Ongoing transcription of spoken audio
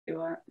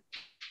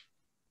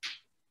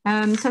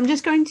So I'm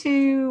just going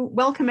to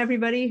welcome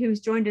everybody who's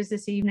joined us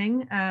this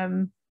evening.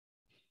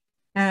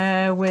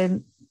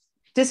 We're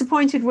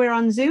disappointed we're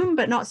on Zoom,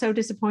 but not so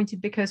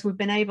disappointed because we've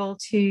been able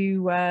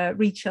to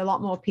reach a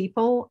lot more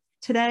people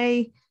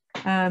today,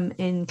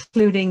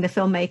 including the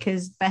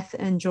filmmakers Beth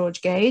and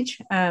George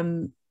Gage,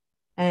 in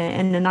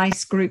a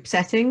nice group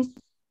setting.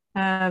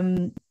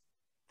 Films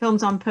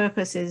on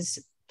Purpose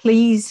is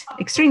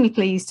extremely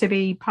pleased to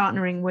be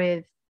partnering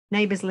with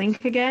Neighbours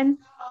Link again,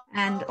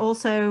 and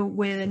also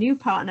with a new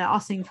partner,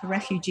 Ossining for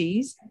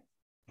Refugees,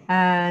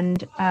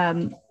 and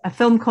A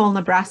Film Called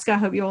Nebraska. I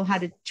hope you all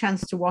had a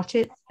chance to watch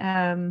it.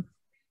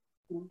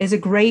 Is a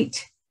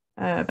great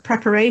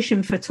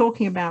preparation for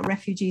talking about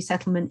refugee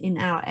settlement in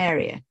our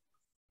area.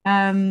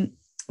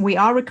 We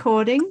are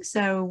recording,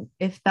 so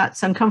if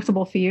that's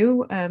uncomfortable for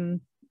you,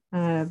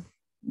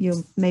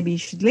 maybe you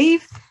should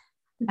leave.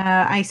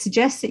 I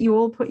suggest that you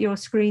all put your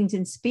screens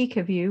in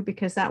speaker view,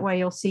 because that way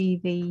you'll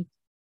see the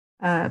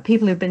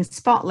people who've been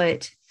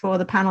spotlit for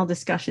the panel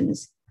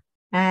discussions.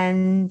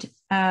 And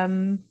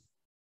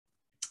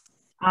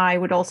I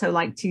would also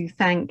like to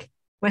thank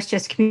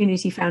Westchester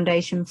Community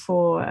Foundation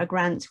for a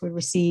grant we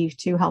received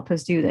to help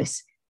us do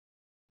this.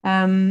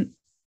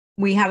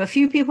 We have a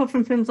few people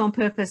from Films on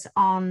Purpose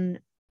online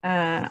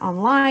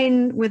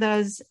with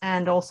us,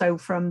 and also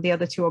from the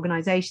other two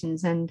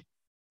organizations. And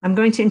I'm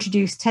going to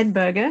introduce Ted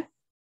Berger,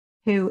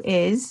 who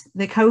is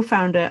the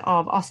co-founder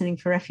of Ossining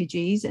for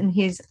Refugees, and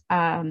he's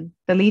the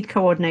lead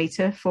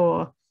coordinator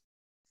for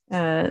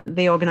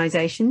the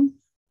organization.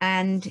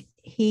 And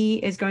he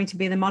is going to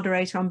be the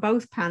moderator on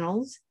both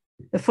panels.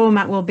 The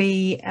format will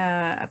be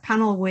a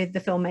panel with the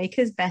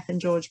filmmakers, Beth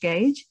and George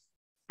Gage,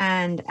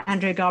 and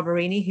Andrea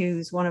Garbarini,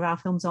 who's one of our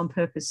Films on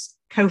Purpose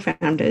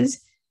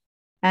co-founders.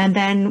 And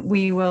then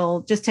we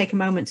will just take a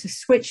moment to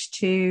switch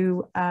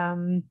to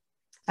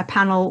a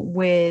panel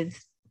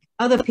with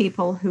other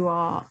people who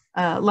are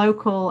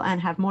local and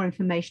have more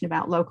information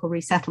about local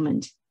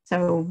resettlement.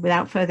 So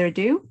without further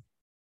ado,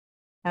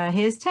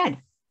 here's Ted.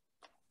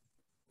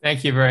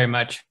 Thank you very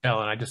much,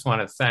 Helen. I just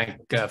want to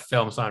thank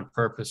Films on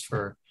Purpose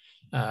for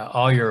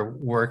all your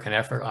work and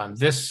effort on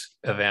this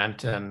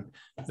event, and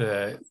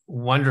the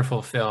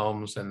wonderful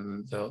films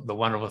and the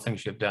wonderful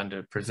things you've done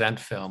to present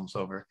films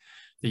over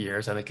the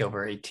years. I think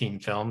over 18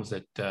 films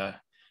that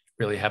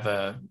really have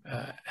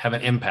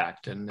an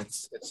impact, and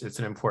it's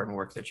an important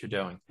work that you're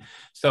doing.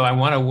 So I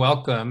want to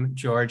welcome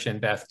George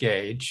and Beth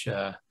Gage,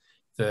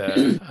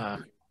 the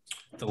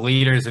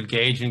leaders of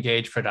Gage and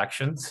Gage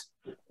Productions,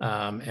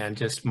 and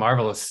just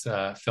marvelous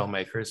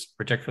filmmakers,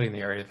 particularly in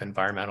the area of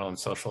environmental and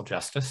social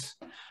justice.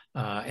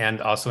 And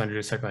also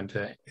introduce everyone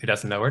who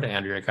doesn't know her, to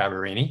Andrea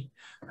Garbarini,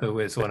 who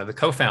is one of the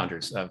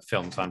co-founders of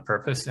Films on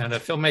Purpose and a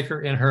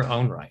filmmaker in her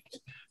own right.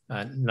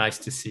 Nice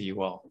to see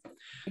you all.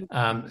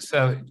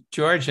 So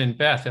George and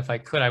Beth, if I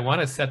could, I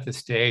want to set the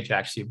stage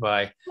actually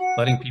by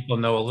letting people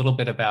know a little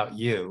bit about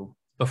you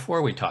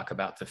before we talk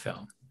about the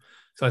film.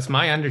 So it's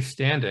my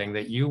understanding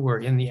that you were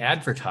in the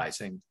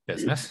advertising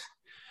business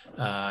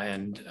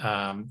and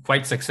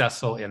quite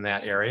successful in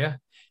that area,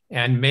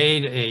 and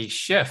made a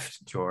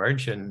shift,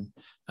 George, and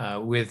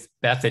with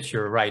Beth at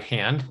your right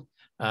hand,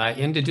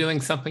 into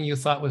doing something you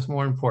thought was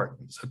more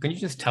important. So can you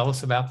just tell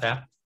us about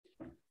that?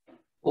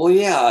 Well,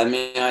 yeah, I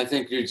mean, I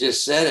think you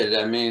just said it.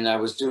 I mean, I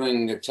was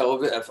doing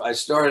television. I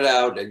started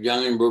out at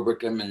Young and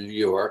Rubicam in New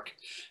York,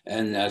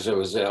 and as I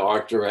was an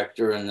art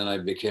director, and then I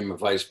became a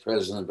vice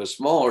president of a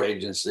smaller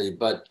agency.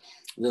 But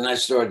then I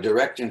started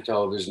directing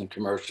television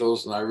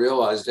commercials, and I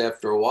realized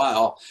after a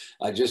while,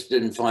 I just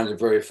didn't find it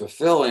very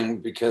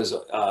fulfilling, because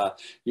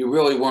you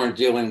really weren't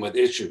dealing with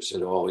issues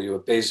at all. You were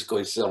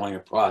basically selling a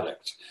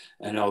product.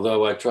 And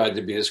although I tried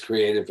to be as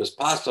creative as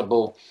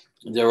possible,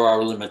 there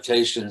are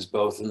limitations,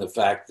 both in the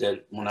fact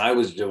that when I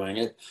was doing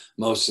it,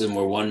 most of them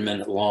were 1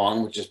 minute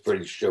long, which is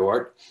pretty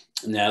short.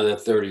 Now they're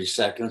 30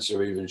 seconds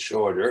or even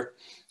shorter.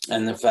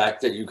 And the fact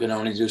that you can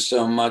only do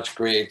so much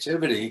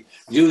creativity,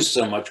 use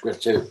so much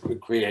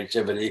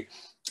creativity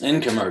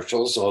in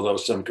commercials, although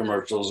some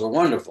commercials are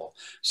wonderful.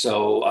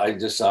 So I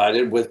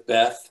decided, with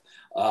Beth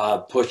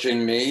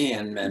pushing me,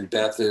 and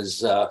Beth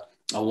is a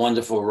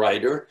wonderful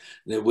writer,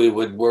 that we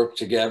would work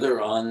together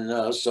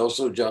on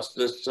social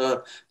justice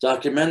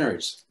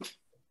documentaries.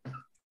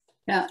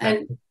 Yeah,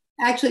 and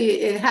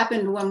actually it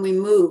happened when we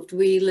moved.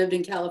 We lived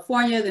in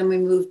California, then we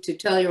moved to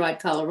Telluride,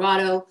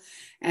 Colorado,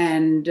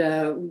 and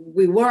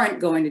we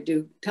weren't going to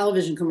do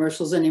television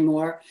commercials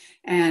anymore.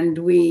 And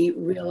we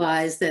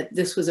realized that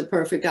this was a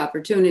perfect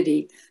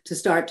opportunity to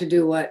start to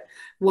do what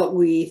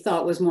we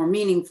thought was more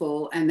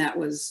meaningful, and that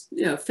was,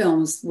 you know,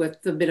 films with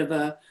a bit of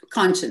a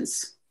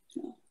conscience.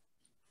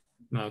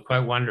 No, quite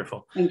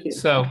wonderful. Thank you.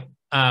 So,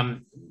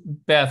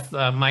 Beth,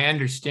 my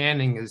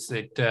understanding is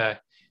that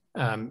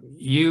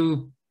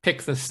you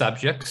pick the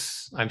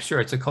subjects. I'm sure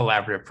it's a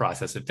collaborative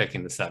process of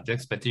picking the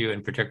subjects, but do you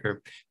in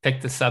particular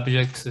pick the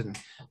subjects and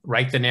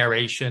write the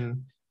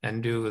narration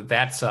and do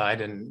that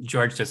side? And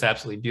George does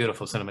absolutely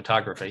beautiful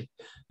cinematography.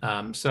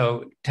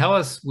 So tell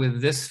us,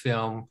 with this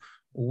film,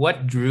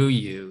 what drew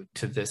you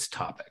to this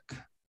topic?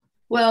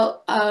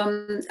 Well,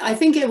 I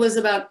think it was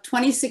about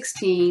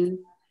 2016,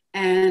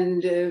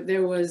 and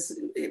there was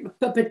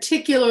a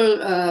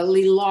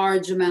particularly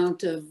large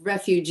amount of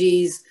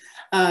refugees,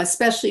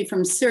 especially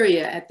from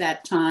Syria at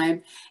that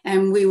time.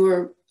 And we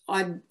were,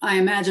 I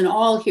imagine,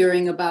 all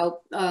hearing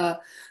about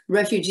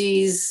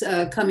refugees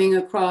coming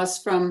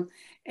across from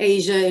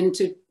Asia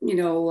into,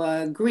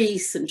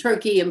 Greece and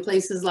Turkey and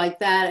places like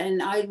that.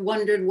 And I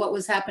wondered what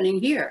was happening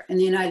here in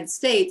the United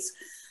States.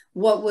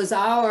 What was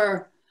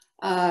our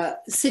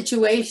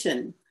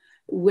situation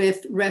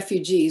with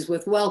refugees,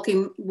 with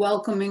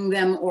welcoming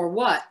them or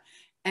what?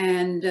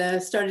 And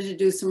started to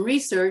do some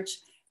research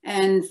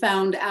and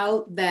found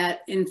out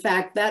that, in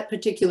fact, that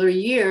particular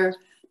year,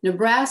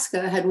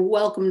 Nebraska had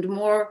welcomed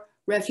more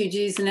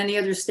refugees than any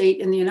other state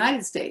in the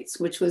United States,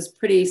 which was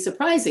pretty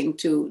surprising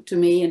to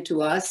me and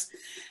to us.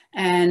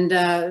 And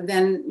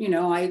then,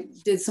 I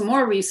did some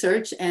more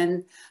research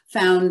and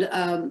found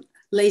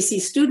Lacey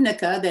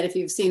Studnicka, that if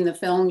you've seen the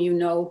film, you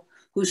know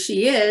who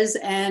she is,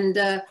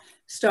 and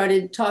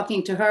started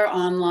talking to her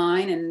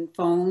online and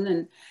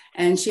phone,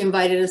 and she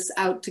invited us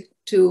out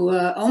to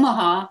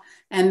Omaha,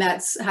 and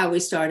that's how we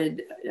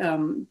started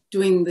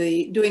doing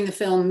the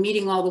film,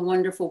 meeting all the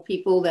wonderful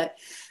people that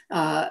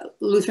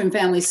Lutheran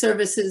Family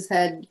Services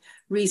had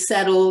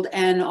resettled,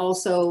 and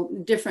also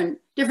different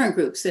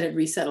groups that had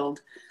resettled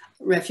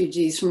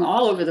refugees from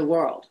all over the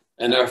world.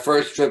 And our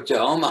first trip to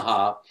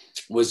Omaha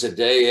was a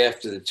day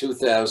after the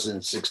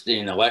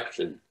 2016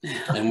 election.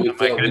 And we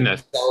thought we'd be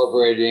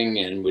celebrating,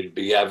 and we'd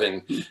be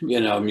having,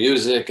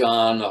 music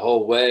on the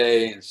whole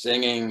way and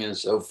singing and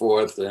so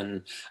forth.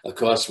 And of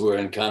course, we're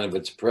in kind of a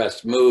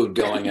depressed mood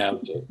going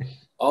out to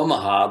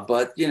Omaha.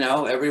 But,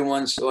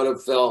 everyone sort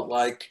of felt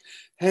like,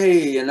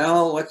 hey,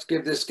 let's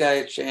give this guy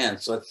a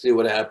chance. Let's see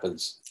what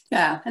happens.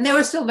 Yeah. And they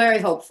were still very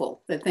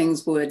hopeful that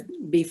things would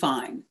be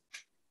fine.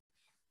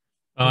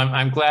 Well,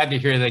 I'm glad to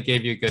hear they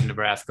gave you a good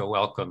Nebraska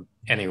welcome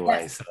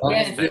anyway. Yes. So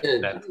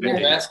that's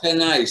Nebraska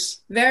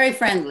nice. Very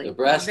friendly.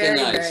 Nebraska very,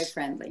 nice. Very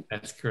friendly.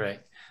 That's great.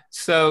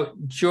 So,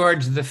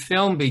 George, the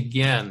film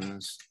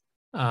begins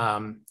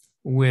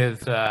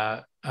with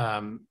a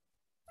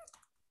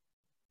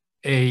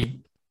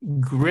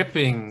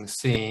gripping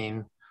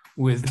scene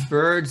with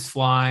birds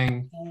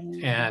flying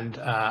and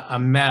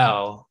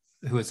Amel,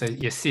 who is a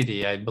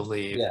Yazidi, I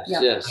believe,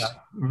 yes.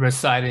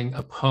 Reciting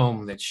a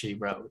poem that she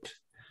wrote.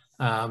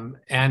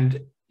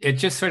 And it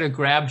just sort of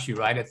grabs you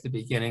right at the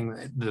beginning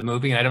of the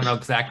movie. And I don't know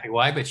exactly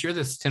why, but you're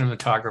the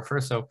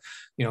cinematographer. So,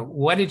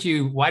 why did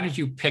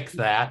you pick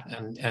that,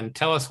 and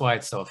tell us why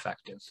it's so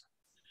effective?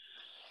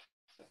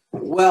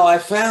 Well, I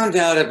found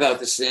out about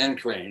the sand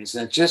cranes,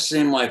 and it just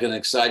seemed like an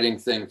exciting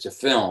thing to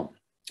film.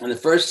 And the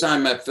first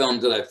time I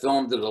filmed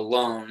it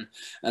alone,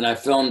 and I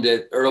filmed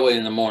it early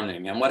in the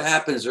morning. And what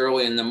happens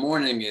early in the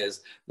morning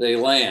is they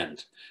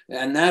land.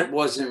 And that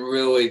wasn't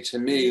really, to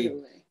me,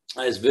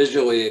 as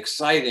visually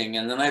exciting.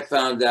 And then I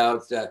found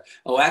out that,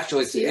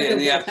 actually it's in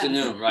the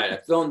afternoon, right? I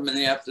filmed them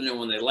in the afternoon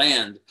when they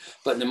land,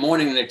 but in the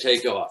morning they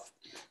take off.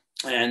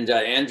 And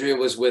Andrea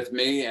was with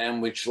me,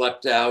 and we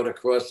schlepped out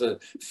across a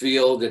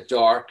field at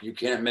dark. You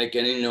can't make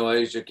any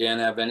noise. You can't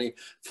have any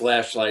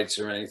flashlights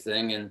or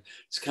anything. And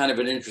it's kind of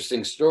an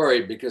interesting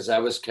story because I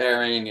was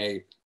carrying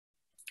a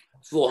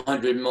full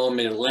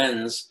 100mm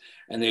lens,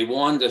 and they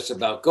warned us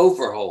about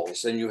gopher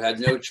holes, and you had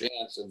no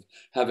chance of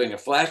having a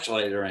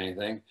flashlight or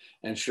anything.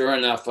 And sure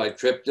enough, I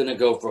tripped in a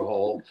gopher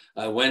hole.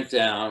 I went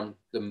down.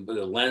 The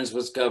lens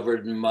was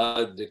covered in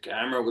mud. The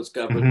camera was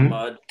covered in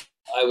mud.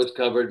 I was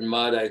covered in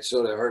mud. I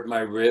sort of hurt my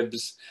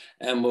ribs.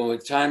 And when the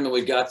time that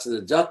we got to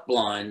the duck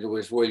blind,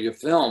 was where you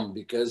film,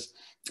 because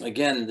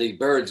again, the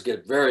birds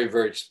get very,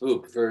 very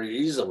spooked very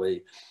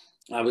easily.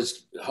 I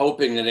was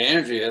hoping that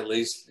Andrea, at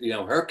least,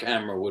 her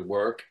camera would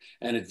work,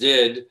 and it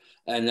did.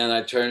 And then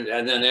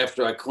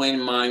after I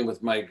cleaned mine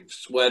with my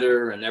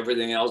sweater and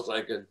everything else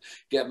I could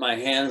get my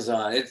hands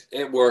on,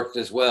 it worked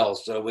as well.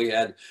 So we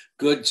had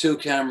good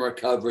 2-camera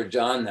coverage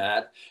on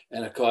that.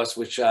 And of course,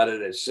 we shot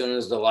it as soon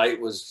as the light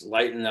was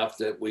light enough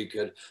that we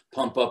could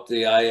pump up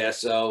the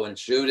ISO and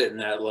shoot it in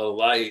that low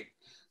light.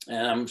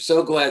 And I'm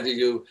so glad that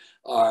you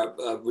are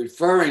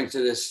referring to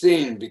this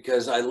scene,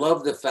 because I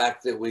love the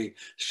fact that we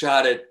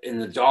shot it in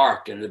the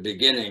dark in the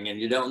beginning, and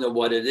you don't know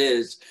what it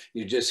is.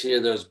 You just hear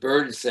those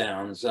bird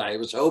sounds. I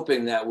was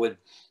hoping that would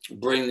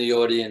bring the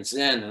audience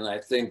in, and I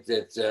think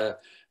that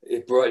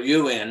it brought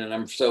you in, and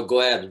I'm so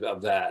glad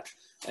of that.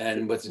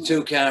 And with the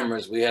 2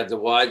 cameras, we had the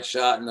wide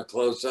shot and the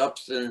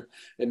close-ups, and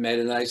it made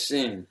a nice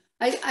scene.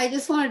 I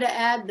just wanted to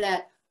add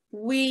that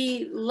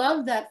we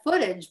loved that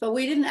footage, but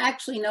we didn't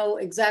actually know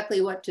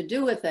exactly what to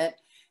do with it.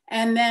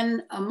 And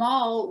then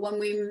Amal, when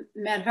we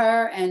met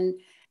her,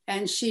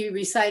 and she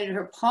recited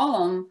her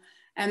poem,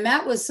 and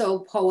that was so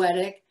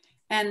poetic.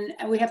 And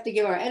we have to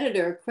give our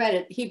editor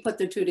credit. He put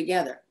the 2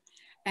 together.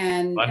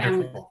 And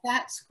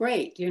that's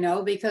great,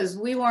 because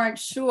we weren't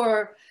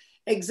sure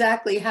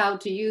exactly how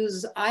to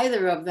use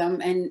either of them,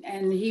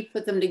 and he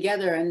put them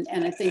together, and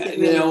I think it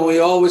really we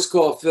always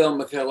call film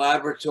a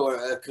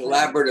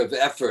collaborative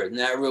effort, and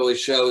that really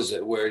shows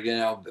it, where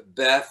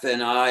Beth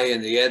and I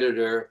and the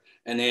editor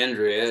and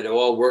Andrea. It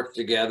all worked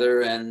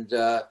together, and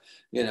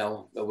you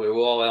know, we were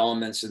all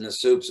elements in the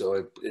soup,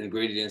 so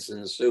ingredients in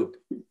the soup.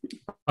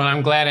 Well,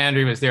 I'm glad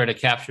Andrea was there to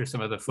capture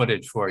some of the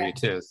footage for you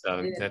too.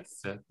 So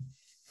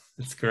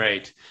that's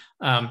great.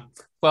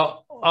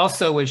 Well,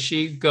 also as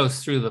she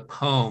goes through the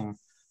poem,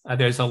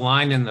 there's a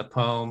line in the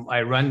poem,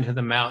 "I run to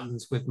the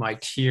mountains with my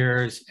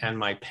tears and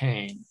my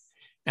pain."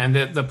 And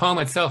the poem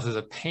itself is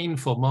a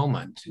painful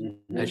moment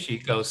as she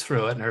goes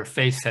through it, and her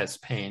face has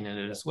pain in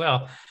it as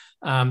well.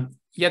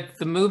 Yet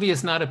the movie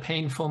is not a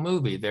painful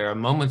movie. There are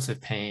moments of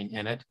pain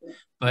in it,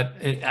 but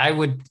I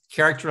would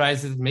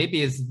characterize it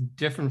maybe as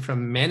different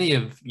from many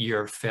of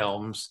your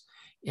films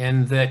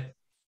in that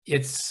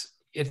it's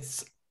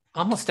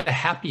almost a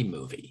happy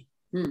movie.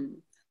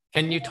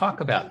 Can you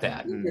talk about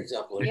that and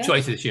the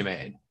choices you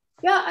made?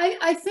 Yeah,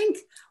 I think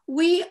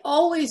we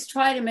always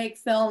try to make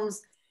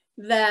films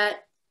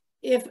that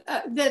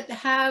that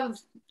have,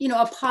 you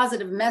know, a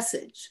positive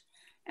message,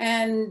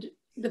 and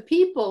the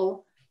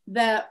people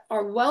that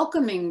are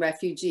welcoming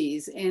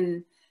refugees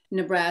in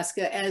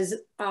Nebraska, as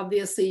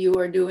obviously you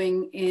are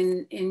doing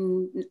in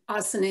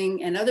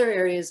Ossining and other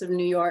areas of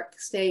New York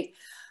State,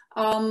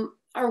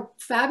 are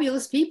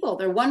fabulous people.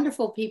 They're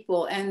wonderful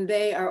people, and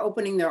they are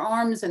opening their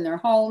arms and their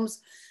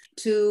homes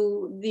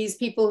to these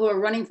people who are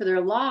running for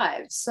their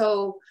lives.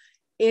 So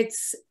it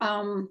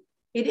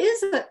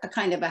is a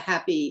kind of a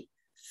happy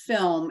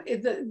film.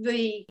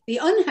 The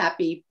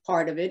unhappy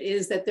part of it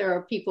is that there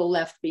are people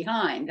left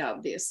behind,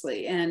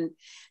 obviously. And,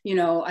 you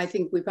know, I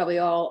think we probably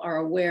all are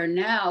aware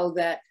now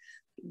that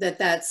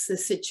that's the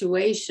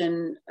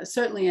situation,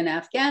 certainly in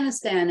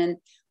Afghanistan. And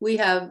we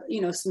have,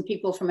 you know, some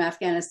people from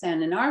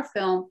Afghanistan in our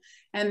film,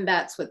 and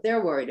that's what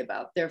they're worried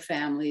about, their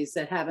families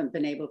that haven't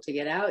been able to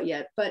get out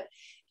yet. But,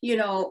 you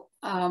know,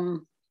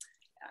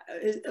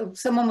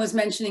 someone was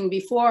mentioning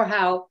before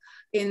how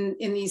in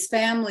these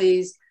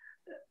families,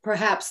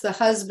 perhaps the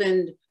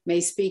husband may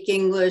speak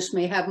English,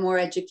 may have more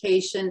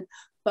education,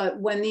 but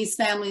when these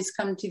families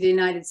come to the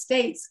United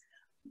States,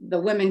 the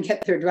women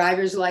get their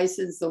driver's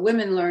license, the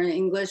women learn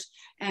English,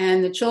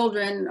 and the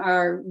children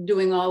are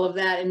doing all of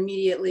that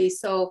immediately.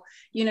 So,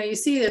 you know, you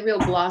see the real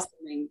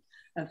blossoming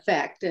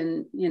effect.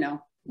 And, you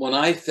know. When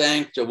I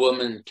thanked a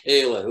woman,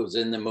 Kayla, who's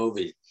in the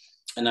movie,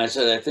 and I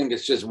said, I think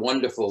it's just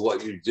wonderful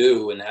what you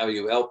do and how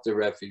you help the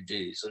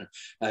refugees and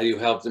how you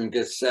help them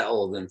get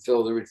settled and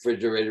fill the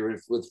refrigerator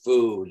with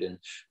food and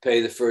pay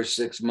the first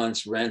 6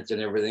 months rent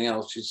and everything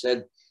else. She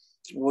said,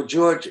 well,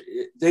 George,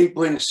 they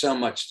bring so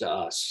much to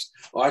us.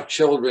 Our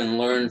children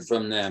learn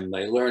from them.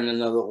 They learn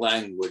another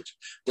language.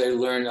 They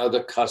learn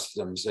other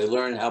customs. They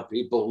learn how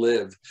people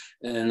live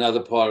in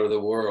another part of the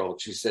world.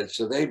 She said,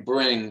 so they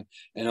bring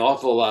an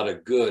awful lot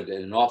of good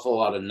and an awful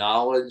lot of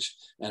knowledge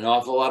and an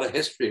awful lot of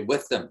history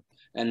with them.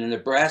 And in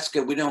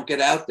Nebraska, we don't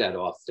get out that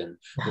often.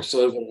 We're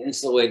sort of an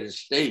insulated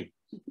state.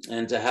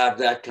 And to have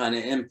that kind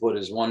of input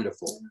is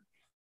wonderful.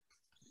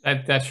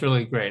 That's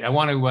really great. I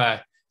want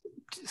to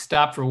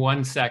stop for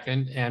 1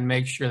 second and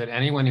make sure that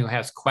anyone who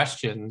has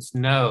questions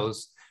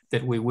knows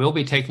that we will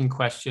be taking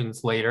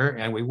questions later,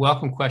 and we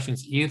welcome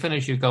questions even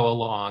as you go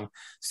along.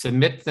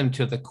 Submit them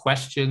to the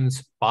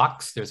questions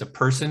box. There's a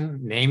person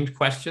named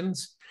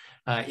questions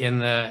in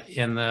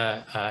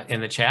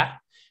the chat.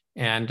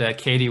 And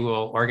Katie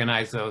will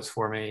organize those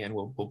for me, and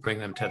we'll bring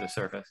them to the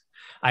surface.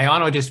 I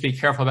want to just be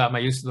careful about my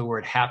use of the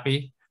word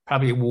happy.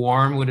 Probably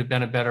warm would have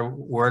been a better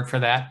word for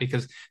that,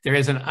 because there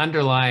is an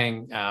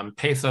underlying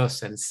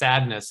pathos and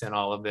sadness in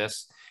all of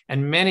this,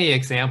 and many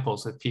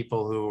examples of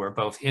people who are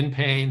both in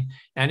pain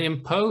and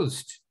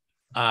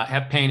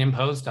have pain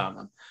imposed on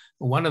them.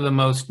 One of the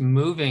most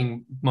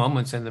moving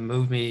moments in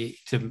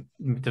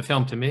the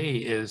film to me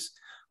is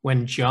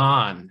when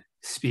John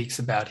speaks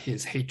about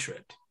his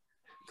hatred.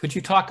 Could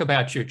you talk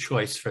about your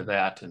choice for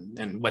that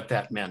and what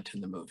that meant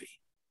in the movie?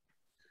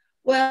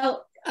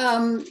 Well,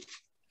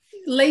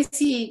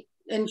 Lacey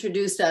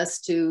introduced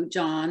us to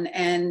John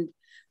and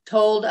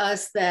told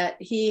us that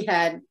he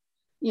had,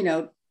 you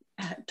know,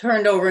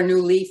 turned over a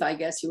new leaf, I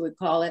guess you would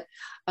call it.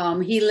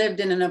 He lived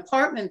in an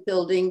apartment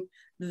building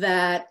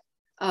that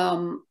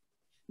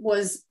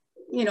was,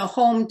 you know,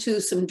 home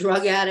to some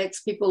drug addicts,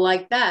 people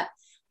like that.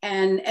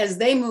 And as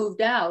they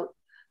moved out,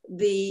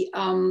 the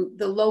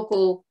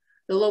local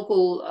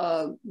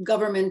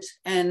government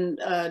and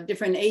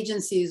different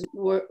agencies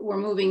were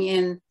moving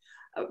in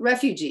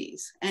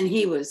refugees, and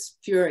he was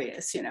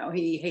furious. You know,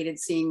 he hated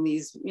seeing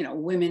these, you know,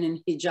 women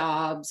in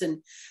hijabs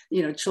and,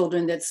 you know,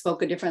 children that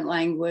spoke a different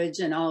language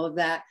and all of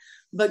that.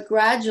 But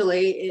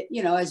gradually,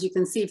 you know, as you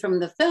can see from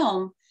the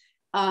film,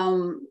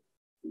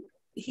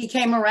 he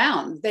came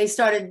around. They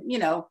started, you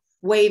know,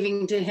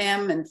 waving to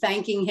him and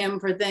thanking him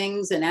for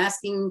things and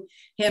asking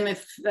him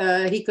if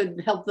he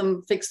could help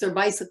them fix their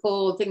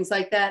bicycle, things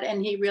like that.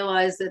 And he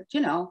realized that,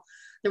 you know,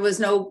 there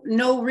was no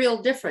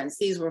real difference.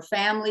 These were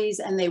families,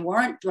 and they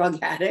weren't drug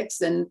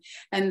addicts, and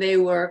they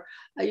were,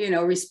 you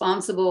know,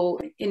 responsible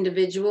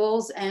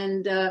individuals.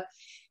 And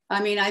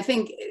I mean, I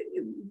think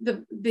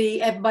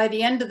by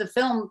the end of the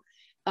film,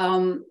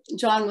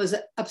 John was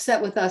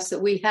upset with us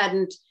that we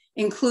hadn't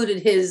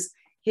included his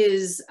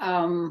his,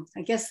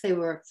 I guess they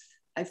were,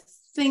 I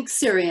think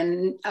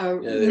Syrian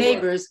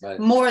neighbors right.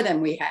 more than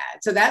we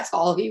had. So that's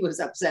all he was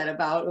upset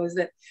about, was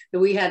that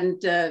we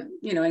hadn't,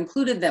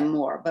 included them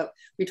more. But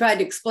we tried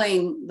to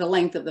explain the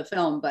length of the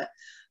film. But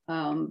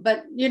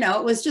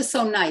it was just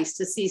so nice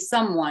to see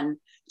someone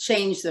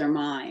change their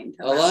mind.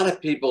 A lot of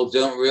people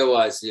don't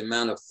realize the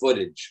amount of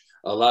footage,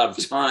 a lot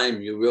of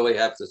time you really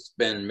have to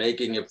spend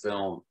making a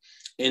film,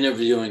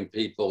 interviewing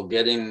people,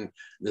 filming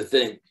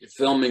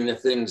the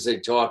things they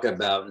talk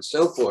about and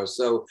so forth.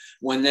 So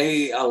when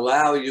they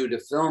allow you to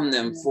film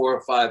them 4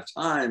 or 5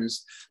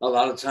 times, a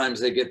lot of times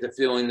they get the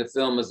feeling the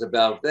film is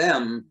about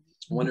them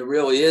when it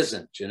really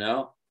isn't,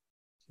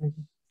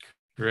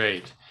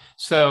 Great.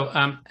 So,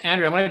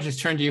 Andrew, I want to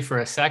just turn to you for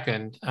a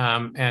second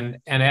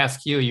and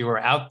ask you, you were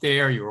out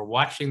there, you were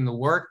watching the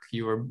work,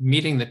 you were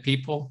meeting the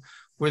people.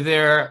 Were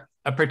there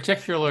a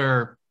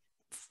particular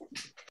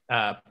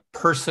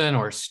person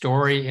or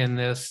story in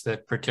this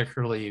that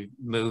particularly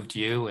moved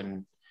you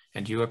and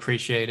you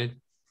appreciated?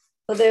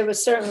 Well, there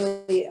was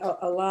certainly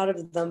a lot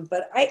of them,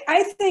 but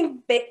I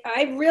think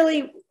I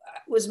really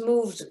was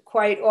moved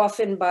quite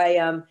often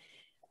by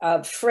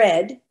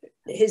Fred.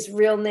 His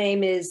real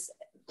name is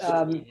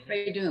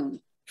Freydun.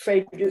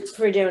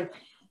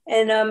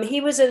 And he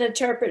was an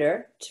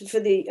interpreter for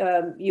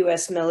the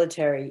U.S.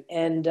 military.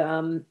 And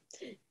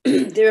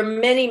there are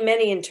many,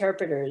 many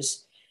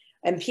interpreters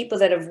and people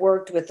that have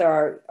worked with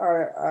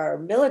our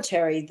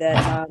military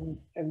that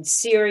in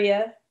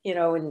Syria,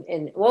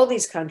 in all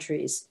these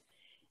countries.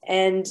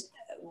 And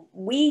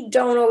we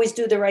don't always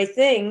do the right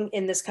thing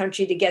in this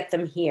country to get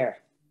them here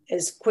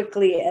as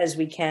quickly as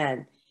we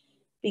can,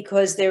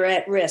 because they're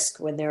at risk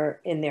when they're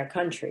in their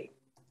country.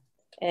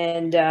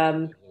 And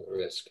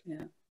risk.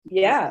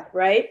 Yeah,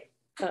 right.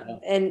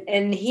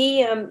 And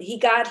he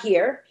got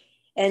here,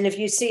 and if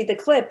you see the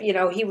clip,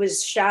 he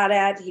was shot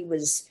at, he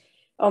was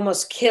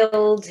almost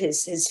killed,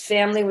 his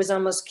family was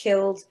almost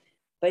killed,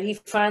 but he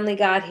finally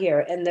got here,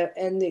 and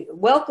the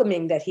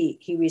welcoming that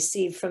he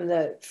received from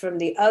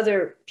the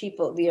other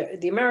people,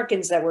 the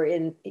Americans that were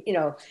in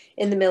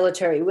the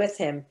military with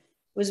him,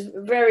 was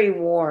very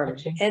warm.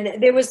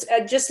 And there was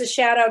just a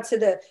shout out to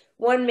the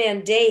one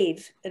man,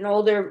 Dave, an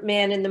older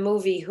man in the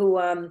movie who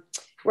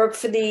worked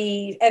for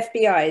the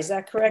FBI. Is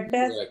that correct,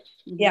 Beth? Correct.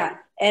 Yeah.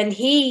 And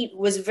he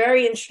was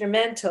very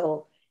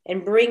instrumental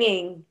in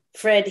bringing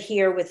Fred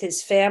here with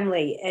his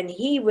family. And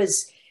he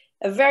was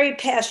a very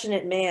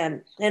passionate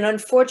man. And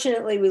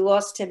unfortunately, we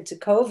lost him to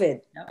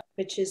COVID,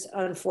 which is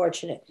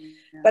unfortunate.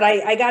 But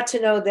I got to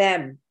know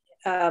them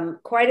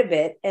quite a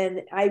bit,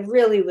 and I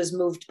really was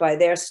moved by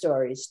their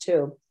stories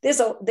too. There's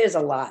a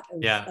lot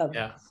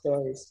of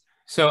stories.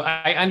 So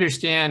I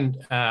understand,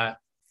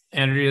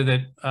 Andrea,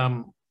 that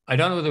I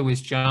don't know whether it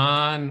was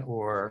John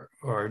or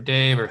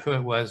Dave or who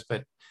it was,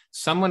 but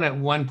someone at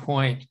one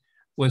point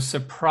was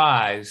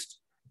surprised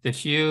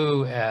that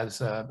you,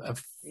 as a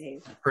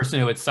person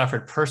who had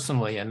suffered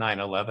personally in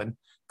 9/11,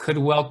 could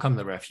welcome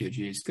the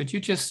refugees. Could you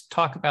just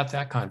talk about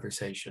that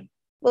conversation?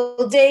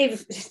 Well,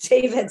 Dave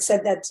had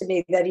said that to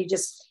me, that he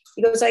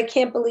goes, I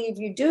can't believe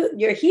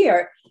you're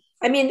here.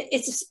 I mean,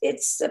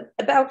 it's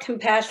about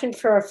compassion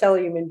for our fellow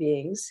human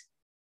beings,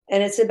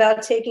 and it's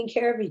about taking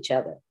care of each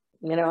other.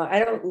 I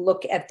don't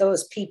look at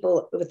those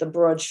people with a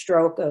broad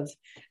stroke of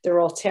they're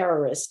all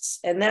terrorists.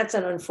 And that's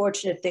an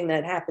unfortunate thing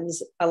that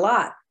happens a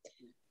lot.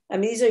 I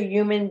mean, these are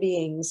human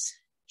beings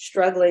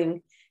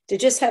struggling to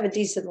just have a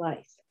decent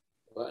life.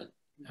 Right.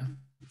 Yeah.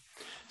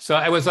 So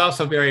I was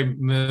also very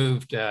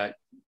moved,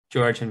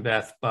 George and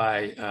Beth,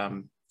 by,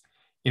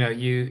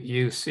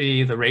 you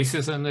see the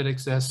racism that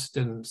exists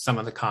in some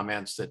of the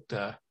comments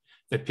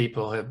that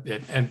people have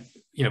been, and,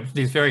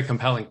 these very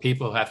compelling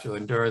people have to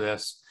endure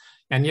this.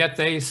 And yet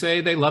they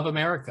say they love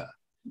America.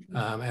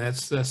 And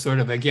it's the sort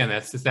of, again,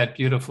 it's that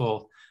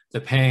beautiful,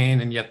 the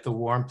pain and yet the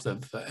warmth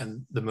of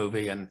the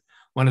movie. And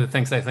one of the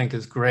things I think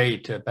is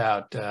great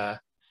about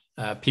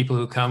people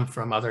who come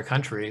from other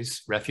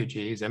countries,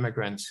 refugees,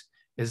 immigrants,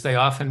 is they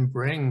often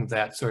bring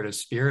that sort of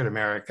spirit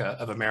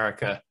of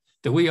America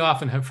that we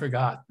often have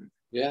forgotten.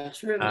 Yeah,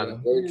 true.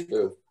 Very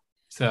true.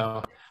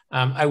 So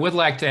I would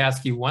like to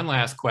ask you one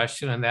last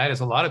question, and that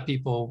is, a lot of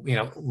people,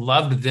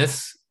 loved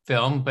this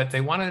film, but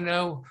they want to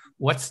know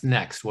what's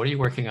next. What are you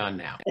working on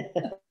now?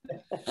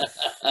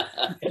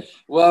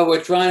 Well,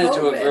 we're trying to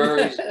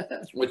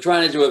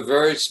do a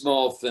very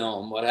small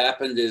film. What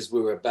happened is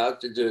we were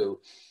about to do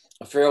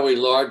a fairly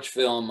large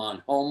film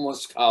on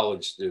homeless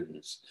college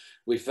students.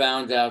 We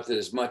found out that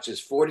as much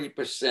as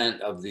 40%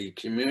 of the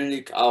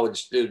community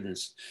college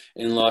students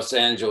in Los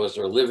Angeles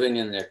are living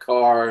in their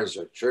cars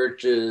or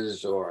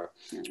churches or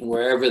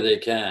wherever they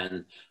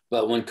can.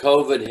 But when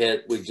COVID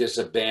hit, we just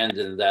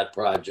abandoned that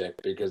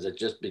project because it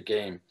just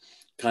became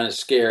kind of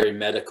scary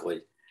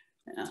medically.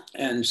 Yeah.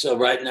 And so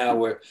right now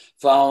we're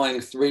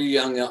following 3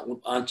 young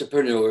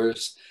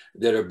entrepreneurs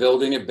that are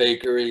building a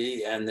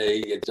bakery, and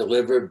they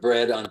deliver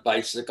bread on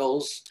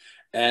bicycles,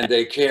 and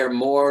they care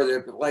more.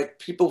 They're like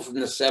people from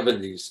the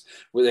 70s,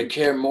 where they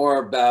care more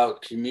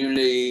about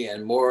community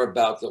and more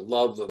about the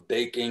love of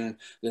baking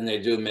than they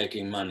do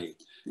making money.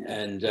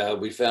 And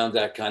we found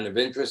that kind of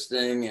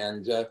interesting,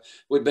 and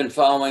we've been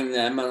following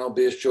them, and it'll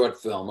be a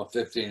short film, a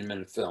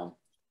 15-minute film.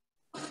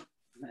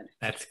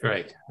 That's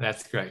great.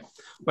 That's great.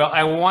 Well,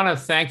 I want to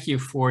thank you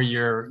for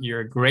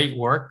your great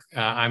work.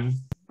 I'm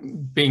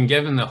being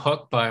given the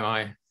hook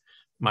by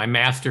my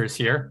masters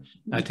here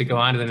to go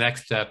on to the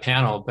next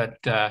panel,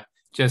 but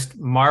just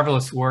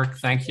marvelous work.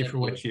 Thank you for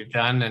what you've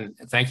done, and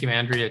thank you,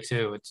 Andrea,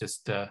 too. It's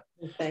just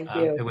thank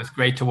you. It was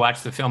great to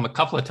watch the film a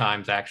couple of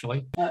times,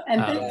 actually.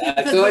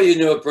 I thought you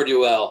knew it pretty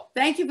well.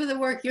 Thank you for the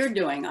work you're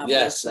doing.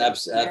 Yes,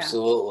 Obviously.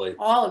 absolutely. Yeah.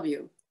 All of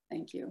you.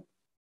 Thank you.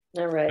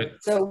 All right.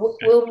 So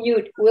we'll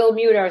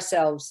mute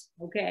ourselves.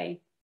 Okay.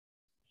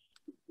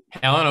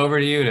 Helen, over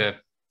to you to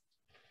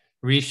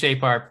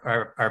reshape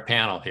our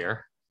panel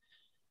here.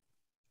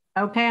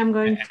 Okay, I'm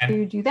going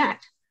to do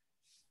that.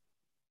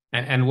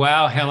 And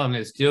while Helen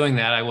is doing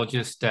that, I will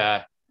just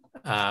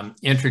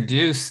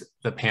introduce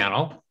the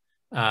panel.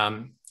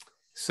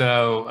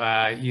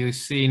 So you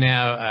see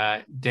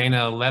now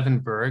Dana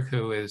Levenberg,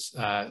 who is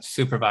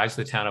supervised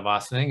the town of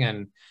Ossining,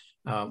 and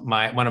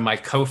one of my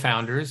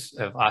co-founders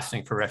of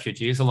Ossining for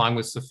Refugees, along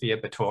with Sophia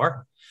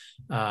Bator.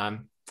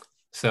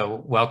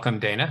 So welcome,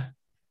 Dana.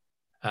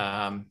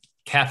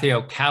 Kathy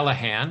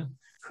O'Callaghan,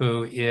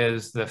 who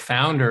is the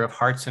founder of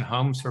Hearts and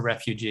Homes for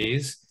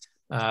Refugees,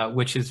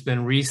 which has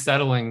been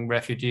resettling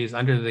refugees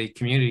under the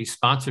community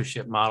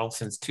sponsorship model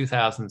since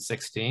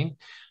 2016.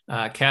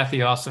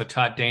 Kathy also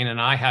taught Dana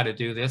and I how to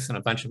do this and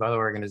a bunch of other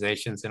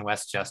organizations in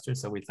Westchester,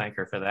 so we thank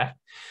her for that.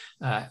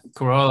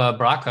 Carola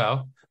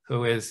Bracco,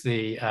 who is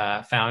the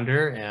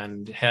founder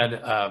and head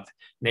of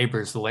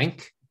Neighbors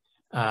Link,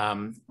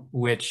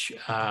 which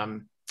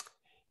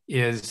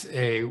is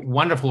a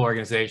wonderful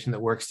organization that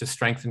works to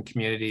strengthen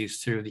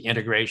communities through the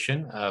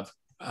integration of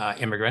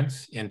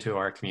immigrants into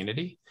our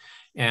community.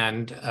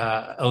 And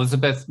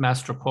Elizabeth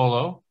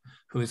Mastropolo,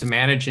 who is a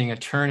managing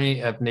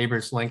attorney of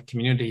Neighbors Link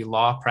Community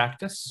Law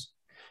Practice.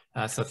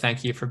 So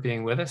thank you for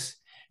being with us.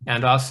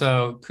 And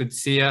also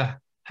Kutsia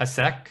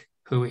Hasek,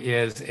 who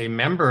is a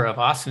member of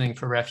Ossining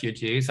for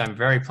Refugees, I'm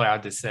very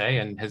proud to say,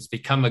 and has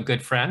become a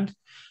good friend,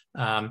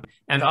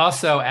 and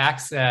also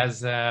acts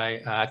as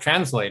a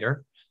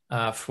translator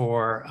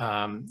for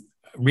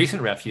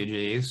recent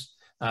refugees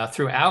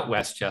throughout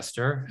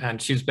Westchester.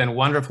 And she's been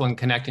wonderful in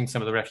connecting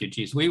some of the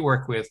refugees we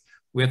work with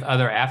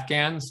other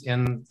Afghans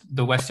in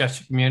the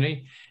Westchester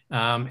community.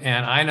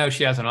 And I know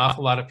she has an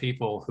awful lot of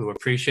people who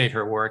appreciate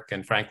her work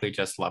and frankly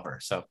just love her.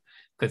 So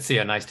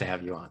Kutsia, nice to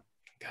have you on.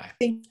 Okay.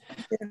 Thank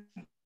you.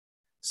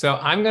 So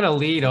I'm going to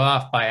lead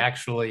off by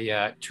actually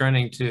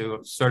turning to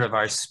sort of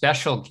our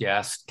special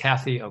guest,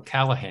 Kathy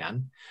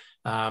O'Callaghan.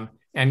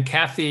 And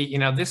Kathy, you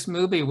know, this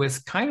movie was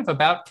kind of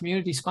about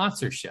community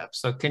sponsorship.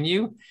 So can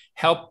you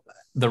help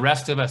the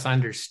rest of us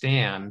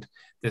understand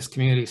this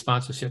community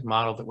sponsorship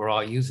model that we're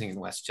all using in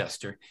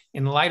Westchester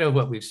in light of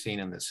what we've seen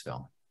in this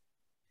film?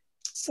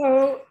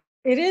 So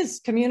it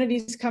is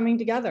communities coming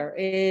together.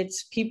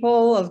 It's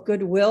people of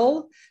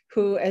goodwill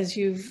who, as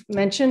you've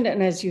mentioned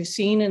and as you've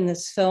seen in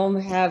this film,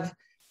 have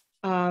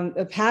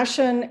the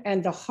passion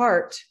and the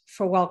heart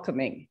for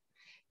welcoming.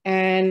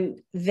 And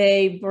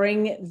they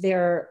bring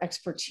their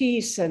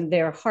expertise and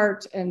their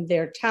heart and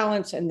their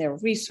talents and their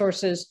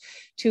resources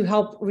to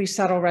help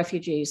resettle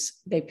refugees.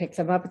 They pick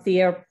them up at the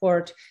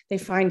airport, they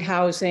find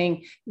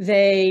housing,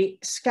 they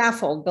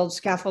build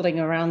scaffolding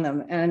around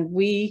them. And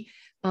we,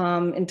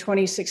 in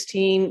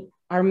 2016,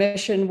 our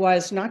mission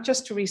was not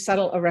just to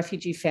resettle a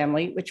refugee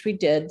family, which we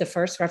did, the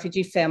first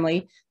refugee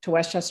family to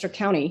Westchester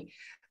County,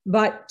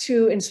 but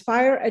to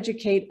inspire,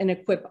 educate, and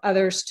equip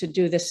others to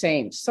do the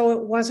same. So it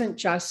wasn't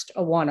just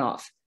a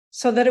one-off,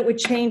 so that it would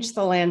change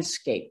the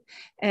landscape.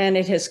 And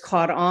it has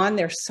caught on.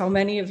 There's so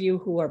many of you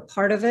who are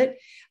part of it.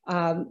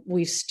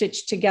 We've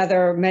stitched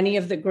together many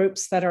of the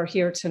groups that are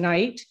here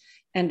tonight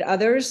and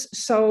others.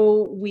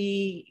 So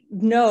we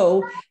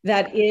know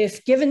that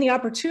if given the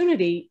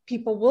opportunity,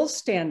 people will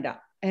stand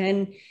up.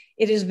 And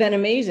it has been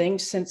amazing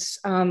since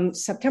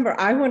September.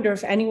 I wonder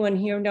if anyone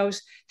here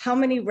knows how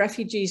many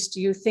refugees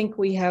do you think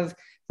we have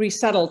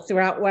resettled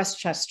throughout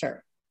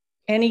Westchester?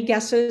 Any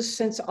guesses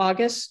since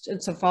August,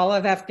 since the fall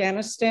of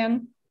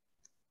Afghanistan?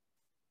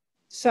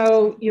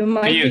 So you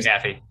might be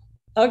Kathy.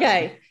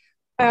 Okay.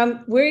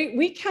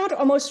 We count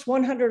almost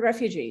 100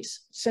 refugees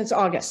since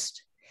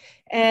August.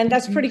 And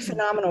that's pretty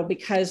phenomenal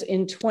because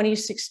in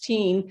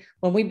 2016,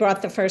 when we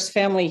brought the first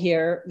family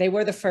here, they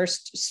were the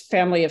first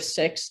family of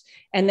 6,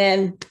 and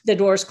then the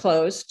doors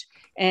closed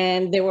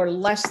and there were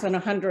less than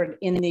 100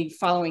 in the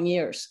following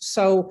years.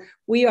 So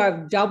we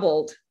have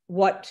doubled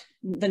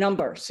the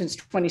number since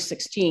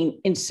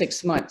 2016 in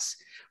 6 months.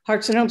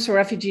 Hearts and Homes for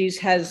Refugees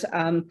has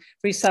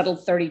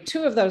resettled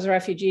 32 of those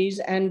refugees.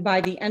 And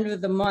by the end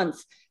of the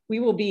month, we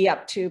will be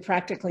up to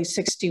practically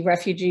 60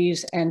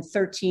 refugees and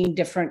 13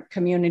 different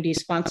community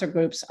sponsor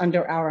groups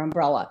under our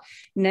umbrella.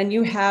 And then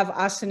you have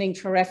Ossining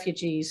for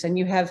Refugees, and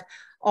you have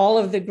all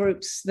of the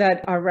groups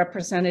that are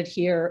represented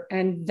here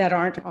and that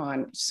aren't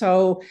on.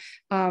 So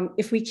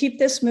if we keep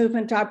this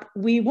movement up,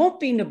 we won't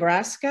be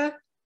Nebraska,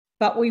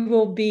 but we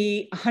will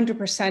be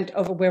 100%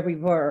 over where we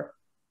were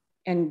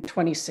in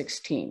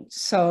 2016.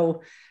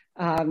 So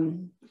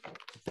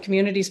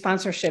community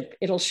sponsorship,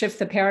 it'll shift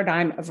the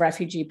paradigm of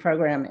refugee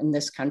program in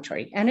this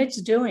country, and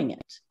it's doing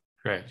it.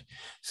 Great.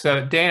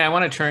 So Dana, I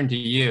want to turn to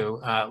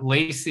you.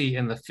 Lacey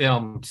in the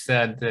film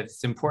said that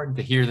it's important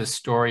to hear the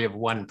story of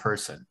one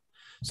person.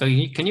 So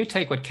can you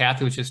take what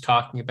Kathy was just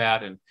talking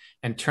about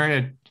and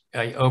turn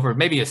it over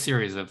maybe a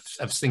series of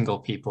single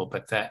people,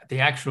 but the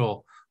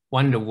actual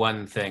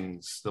one-to-one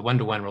things, the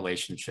one-to-one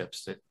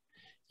relationships that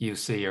you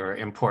see are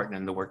important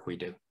in the work we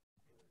do?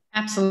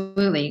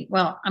 Absolutely.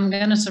 Well, I'm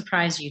going to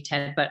surprise you,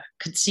 Ted, but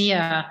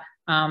Katsia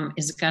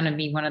is going to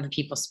be one of the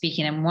people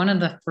speaking. And one of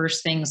the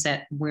first things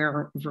that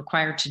we're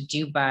required to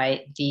do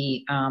by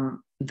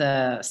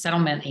the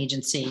settlement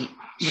agency,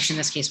 which in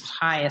this case was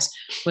highest,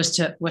 was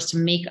to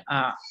make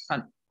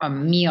a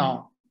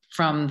meal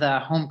from the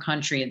home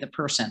country of the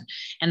person.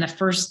 And the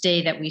first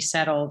day that we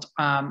settled,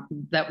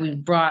 that we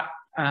brought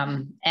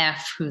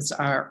F, who's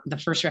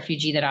the first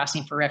refugee that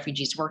Ossining for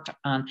Refugees worked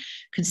on,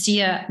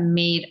 Katsia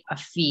made a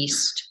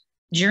feast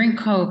during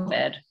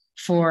COVID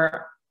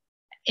for,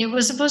 it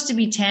was supposed to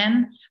be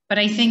 10, but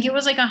I think it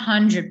was like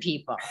 100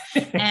 people.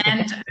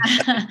 And,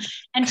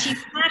 and she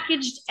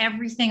packaged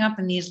everything up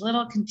in these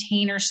little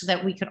containers so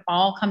that we could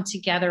all come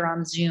together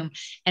on Zoom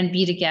and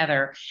be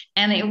together.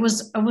 And it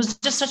was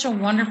just such a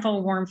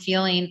wonderful, warm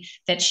feeling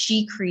that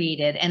she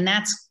created. And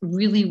that's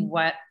really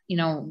what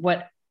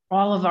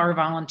all of our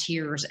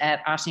volunteers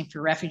at Ossining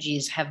for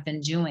Refugees have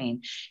been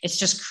doing. It's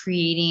just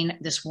creating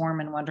this warm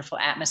and wonderful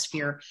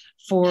atmosphere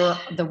for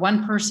the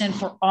one person,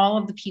 for all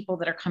of the people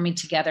that are coming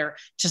together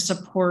to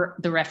support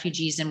the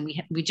refugees. And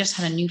we just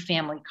had a new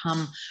family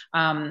come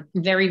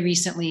very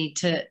recently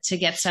to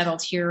get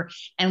settled here.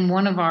 And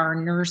one of our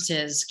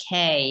nurses,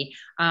 Kay,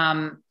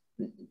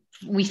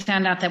 we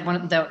found out that one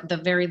of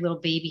the very little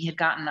baby had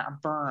gotten a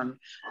burn.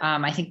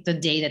 I think the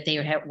day that they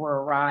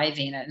were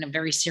arriving, and a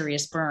very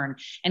serious burn.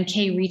 And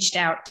Kay reached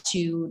out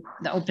to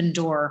the Open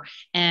Door,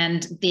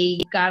 and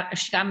she got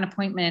an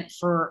appointment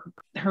for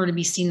her to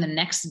be seen the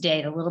next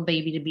day, the little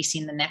baby to be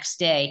seen the next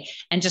day,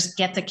 and just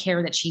get the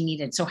care that she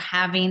needed. So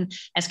having,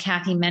 as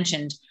Kathy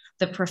mentioned,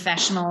 the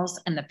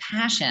professionals and the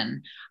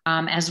passion,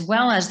 as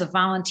well as the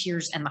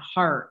volunteers and the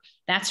heart.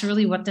 That's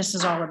really what this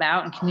is all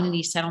about. And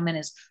community settlement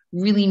is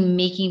really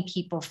making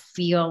people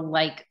feel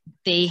like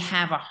they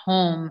have a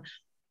home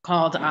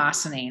called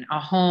Ossining, a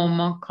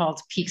home called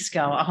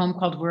Peekskill, a home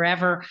called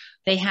wherever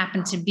they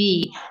happen to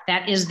be.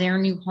 That is their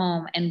new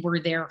home, and we're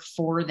there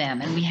for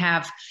them. And we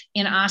have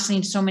in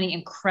Ossining so many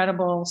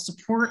incredible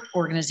support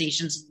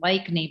organizations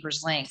like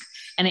Neighbors Link.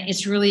 And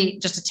it's really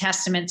just a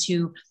testament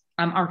to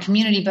our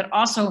community, but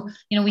also,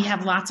 we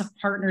have lots of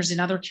partners in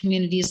other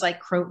communities like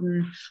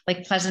Croton,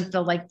 like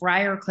Pleasantville, like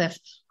Briarcliff,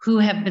 who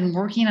have been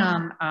working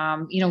on,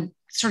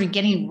 sort of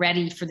getting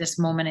ready for this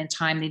moment in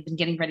time. They've been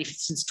getting ready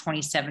since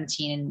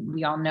 2017. And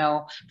we all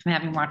know from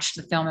having watched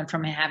the film and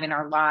from having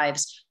our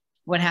lives,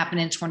 what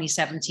happened in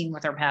 2017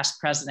 with our past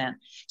president.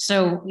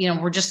 So,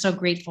 we're just so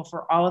grateful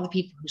for all of the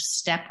people who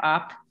step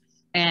up,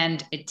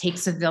 and it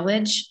takes a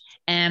village.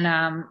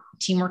 And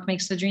teamwork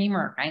makes the dream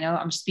work. I know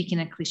I'm speaking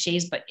in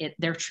cliches, but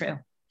they're true.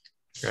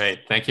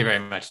 Great. Thank you very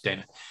much,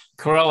 Dana.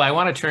 Carol, I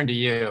want to turn to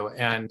you.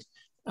 And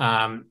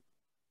can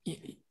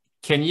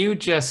you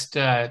just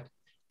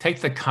take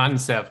the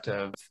concept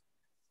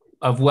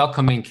of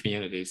welcoming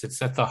communities?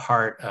 It's at the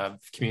heart of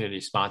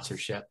community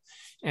sponsorship.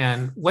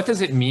 And what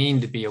does it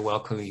mean to be a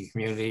welcoming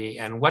community?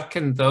 And what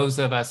can those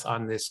of us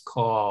on this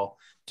call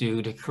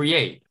do to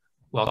create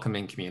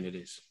welcoming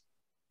communities?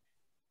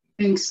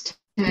 Thanks,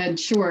 Ted.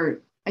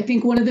 Sure. I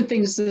think one of the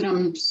things that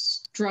I'm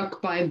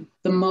struck by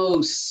the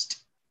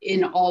most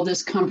in all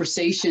this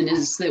conversation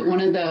is that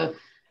one of the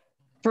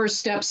first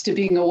steps to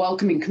being a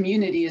welcoming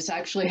community is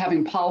actually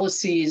having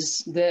policies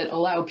that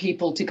allow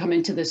people to come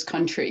into this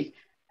country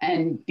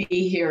and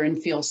be here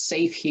and feel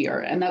safe here.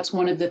 And that's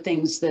one of the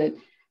things that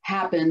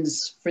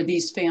happens for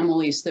these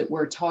families that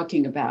we're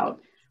talking about.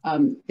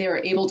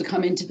 They're able to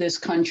come into this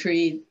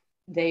country.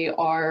 They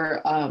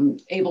are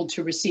able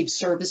to receive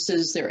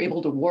services. They're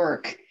able to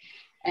work.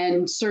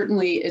 And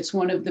certainly it's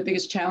one of the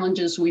biggest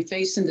challenges we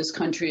face in this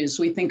country as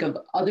we think of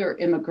other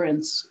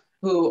immigrants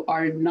who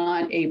are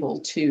not able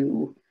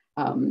to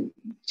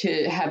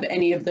have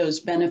any of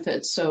those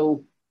benefits.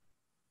 So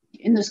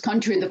in this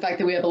country, the fact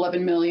that we have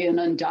 11 million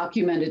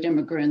undocumented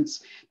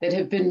immigrants that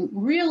have been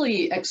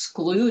really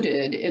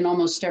excluded in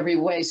almost every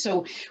way.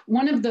 So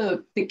one of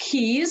the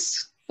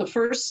keys, the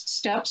first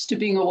steps to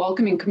being a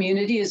welcoming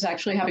community is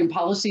actually having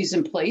policies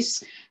in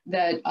place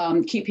that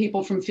keep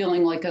people from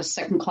feeling like a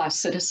second-class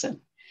citizen.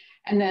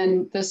 And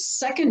then the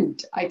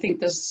second, I think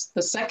the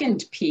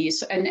second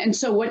piece, and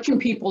so what can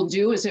people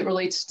do as it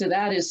relates to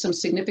that is some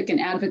significant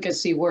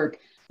advocacy work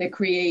that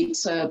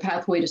creates a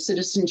pathway to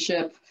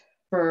citizenship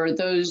for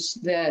those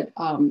that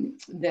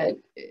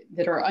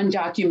that are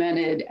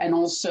undocumented, and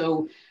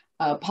also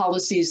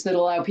policies that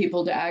allow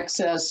people to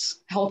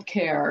access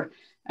healthcare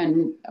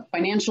and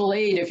financial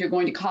aid if you're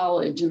going to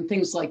college and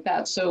things like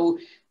that. So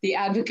the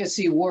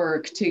advocacy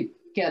work to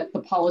get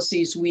the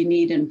policies we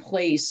need in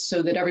place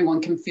so that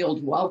everyone can feel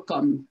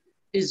welcome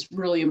is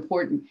really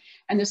important.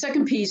 And the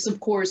second piece, of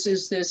course,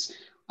 is this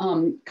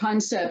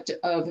concept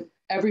of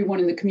everyone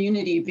in the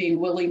community being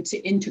willing to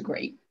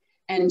integrate.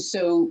 And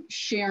so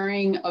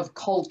sharing of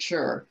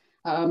culture,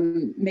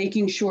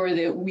 making sure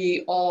that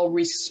we all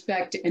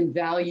respect and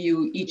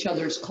value each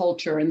other's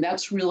culture. And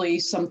that's really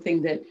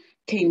something that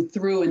came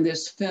through in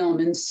this film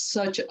in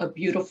such a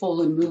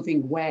beautiful and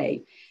moving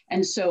way.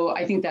 And so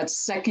I think that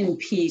second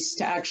piece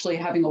to actually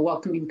having a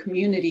welcoming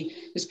community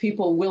is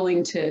people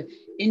willing to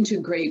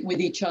integrate with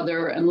each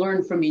other and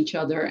learn from each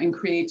other and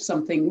create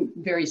something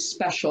very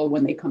special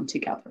when they come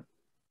together.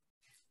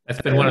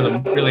 That's been one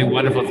of the really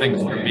wonderful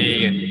things for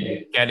me,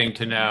 and getting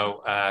to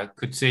know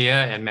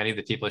Kutsia and many of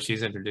the people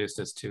she's introduced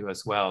us to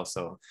as well.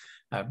 So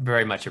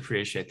very much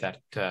appreciate that,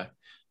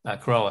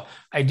 Carola.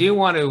 I do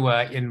want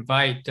to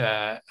invite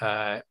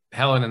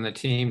Helen and the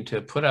team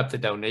to put up the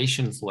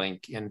donations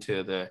link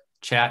into the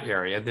chat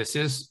area. This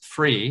is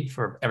free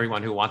for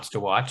everyone who wants to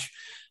watch,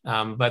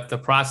 but the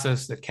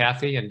process that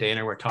Kathy and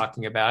Dana were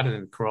talking about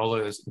and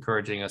Carola is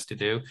encouraging us to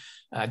do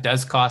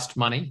does cost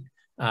money.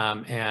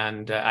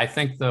 And I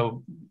think,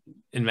 though,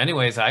 in many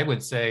ways, I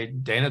would say,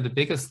 Dana, the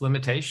biggest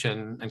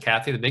limitation, and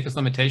Kathy, the biggest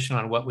limitation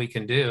on what we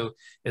can do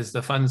is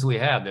the funds we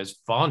have. There's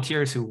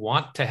volunteers who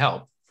want to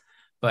help,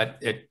 but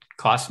it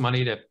costs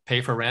money to pay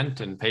for rent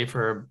and pay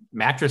for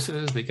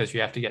mattresses because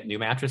you have to get new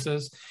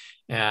mattresses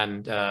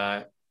and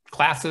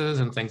classes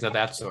and things of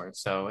that sort.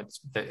 So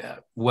it's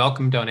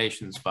welcome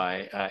donations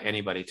by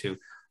anybody to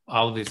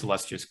all of these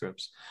illustrious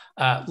groups.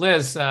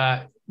 Liz,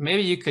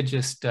 maybe you could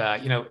just,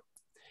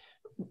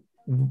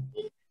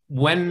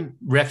 when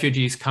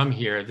refugees come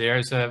here,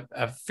 there's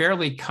a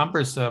fairly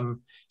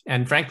cumbersome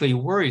and frankly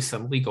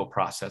worrisome legal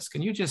process.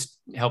 Can you just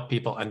help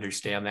people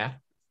understand that?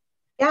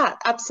 Yeah,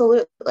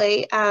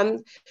 absolutely.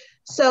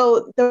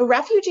 So the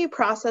refugee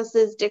process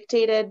is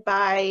dictated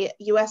by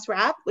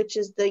USRAP, which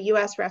is the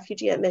U.S.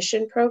 Refugee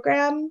Admission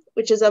Program,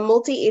 which is a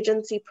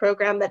multi-agency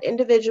program that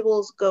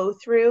individuals go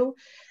through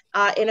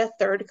in a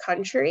third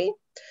country.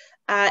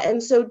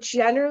 And so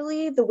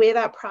generally, the way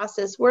that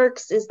process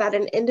works is that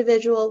an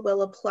individual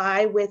will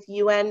apply with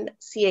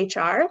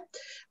UNCHR,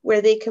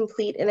 where they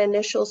complete an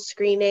initial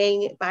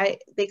screening,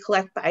 they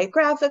collect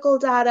biographical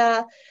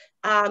data,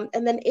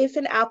 and then if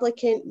an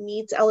applicant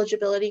meets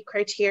eligibility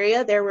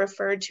criteria, they're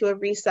referred to a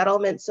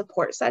resettlement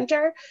support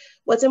center.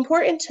 What's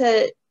important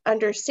to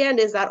understand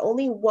is that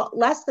only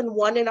less than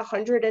 1 in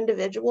 100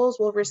 individuals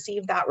will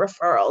receive that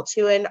referral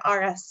to an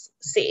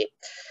RSC.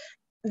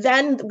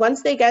 Then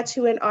once they get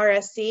to an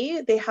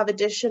RSC, they have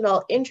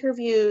additional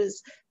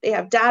interviews, they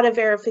have data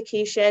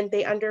verification,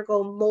 they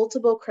undergo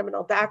multiple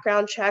criminal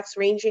background checks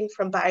ranging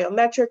from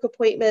biometric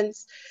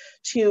appointments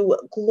to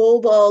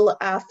global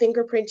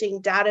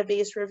fingerprinting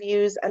database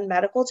reviews and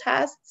medical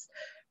tests.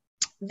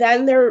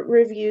 Then they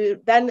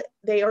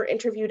are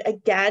interviewed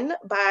again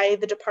by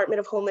the Department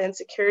of Homeland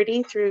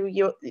Security through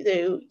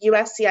the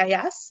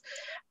USCIS.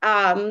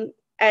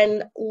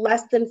 And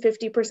less than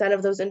 50%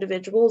 of those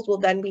individuals will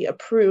then be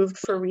approved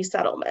for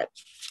resettlement.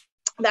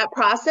 That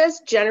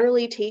process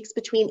generally takes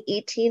between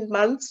 18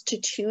 months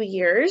to 2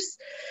 years.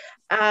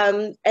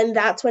 And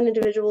that's when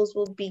individuals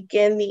will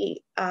begin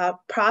the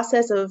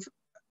process of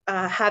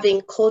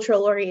having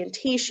cultural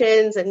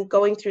orientations and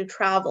going through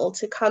travel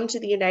to come to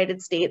the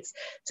United States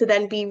to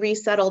then be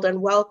resettled and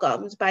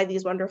welcomed by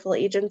these wonderful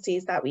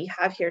agencies that we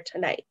have here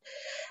tonight.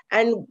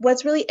 And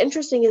what's really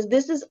interesting is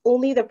this is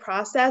only the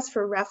process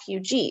for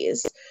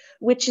refugees,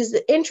 which is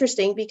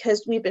interesting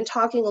because we've been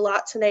talking a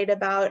lot tonight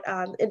about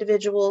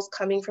individuals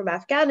coming from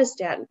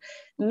Afghanistan.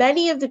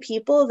 Many of the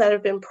people that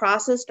have been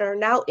processed and are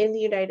now in the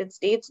United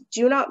States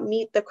do not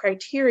meet the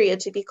criteria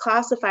to be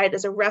classified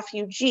as a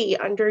refugee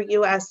under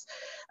US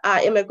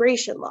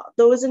immigration law.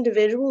 Those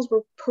individuals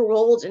were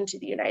paroled into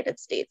the United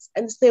States.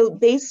 And so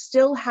they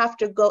still have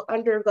to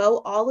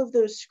undergo all of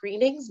those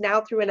screenings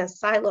now through an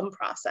asylum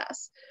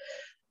process,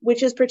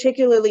 which is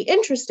particularly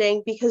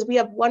interesting because we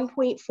have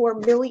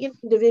 1.4 million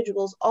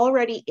individuals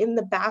already in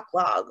the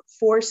backlog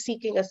for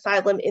seeking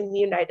asylum in the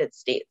United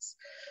States.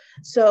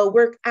 So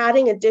we're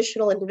adding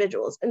additional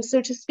individuals. And so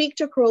to speak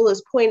to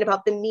Carola's point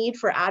about the need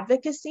for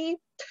advocacy,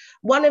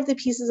 one of the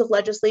pieces of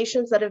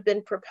legislation that have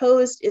been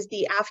proposed is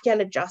the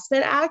Afghan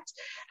Adjustment Act.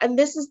 And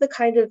this is the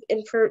kind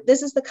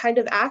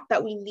of act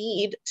that we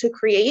need to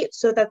create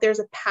so that there's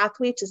a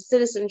pathway to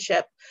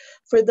citizenship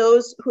for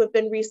those who have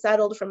been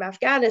resettled from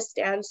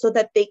Afghanistan so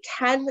that they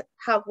can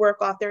have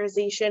work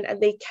authorization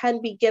and they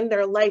can begin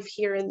their life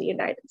here in the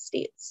United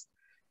States.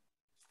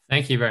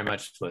 Thank you very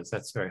much, Liz.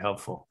 That's very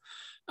helpful.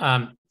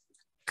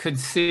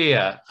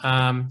 Kutsia,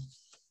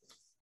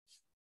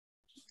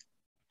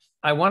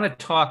 I want to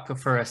talk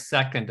for a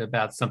second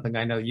about something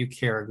I know you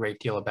care a great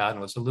deal about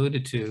and was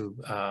alluded to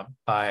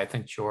by, I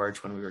think,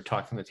 George when we were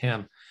talking with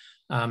him.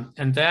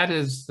 And that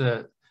is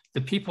the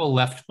people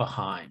left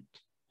behind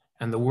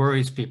and the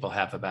worries people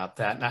have about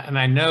that. And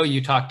I know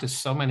you talk to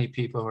so many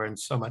people who are in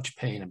so much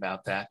pain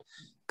about that.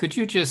 Could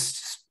you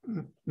just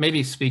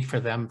maybe speak for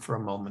them for a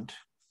moment?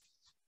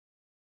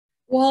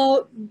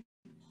 Well,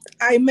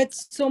 I met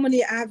so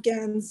many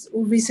Afghans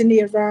who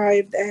recently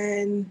arrived,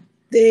 and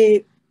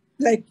they,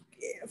 like,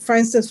 for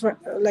instance,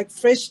 like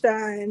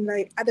Frishta and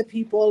like other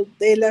people,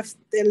 they left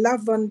their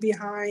loved one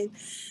behind.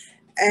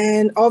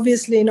 And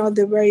obviously, you know,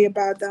 they worry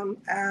about them.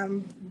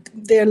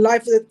 Their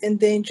life is in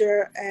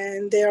danger,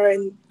 and they are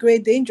in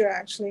great danger,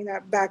 actually,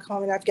 back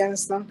home in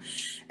Afghanistan.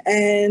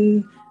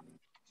 And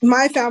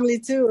my family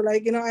too,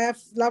 like, you know, I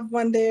have loved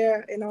one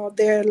there, you know,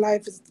 their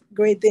life is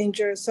great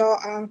danger. So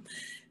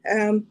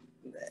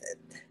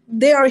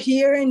they are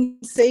here in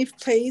safe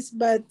place,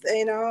 but,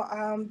 you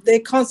know, they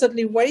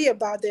constantly worry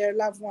about their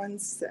loved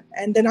ones,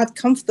 and they're not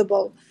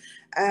comfortable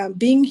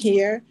being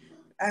here.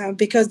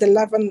 Because the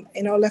loved one,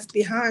 you know, left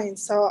behind.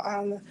 So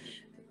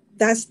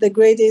that's the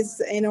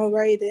greatest, you know,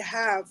 worry they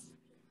have,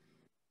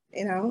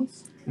 you know.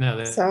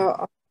 No,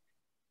 so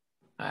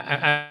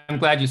I'm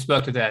glad you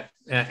spoke to that.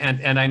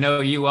 And I know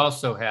you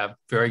also have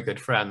very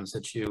good friends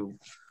that you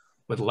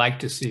would like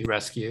to see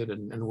rescued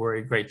and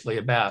worry greatly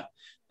about.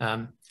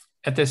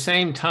 At the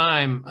same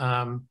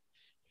time,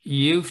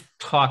 you've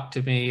talked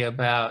to me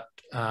about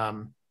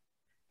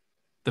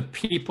the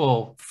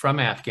people from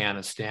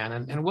Afghanistan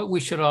and what we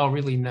should all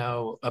really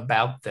know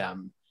about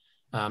them.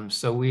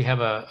 So we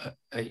have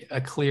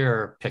a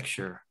clear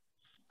picture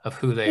of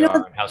who they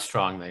are and how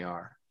strong they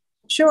are.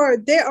 Sure,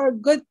 they are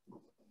good,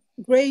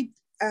 great,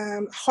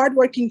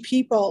 hardworking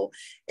people.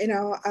 You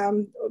know,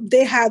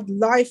 they had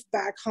life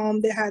back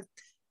home. They had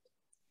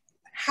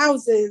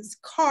houses,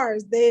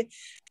 cars, they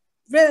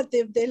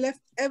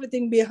left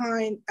everything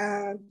behind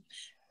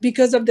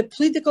because of the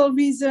political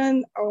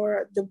reason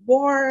or the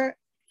war.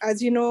 As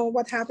you know,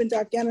 what happened to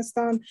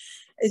Afghanistan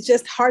is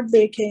just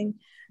heartbreaking.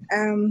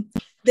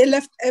 They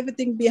left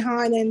everything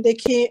behind, and they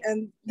came,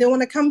 and they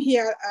want to come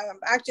here.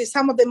 Actually,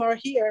 some of them are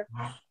here,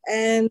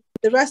 and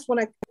the rest want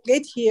to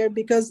get here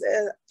because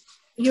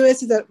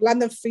U.S. is a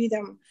land of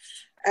freedom.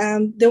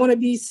 They want to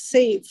be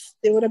safe.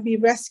 They want to be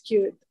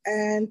rescued,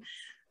 and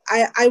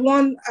I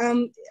want.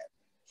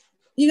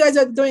 You guys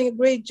are doing a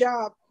great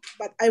job,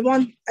 but I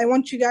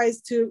want you guys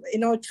to, you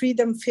know, treat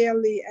them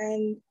fairly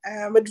and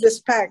with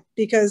respect,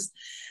 because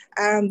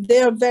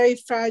they are very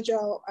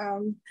fragile.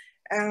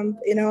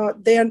 You know,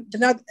 they're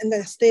not in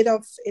the state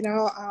of, you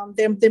know,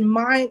 their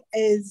mind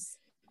is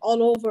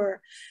all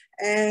over,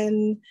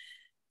 and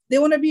they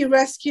want to be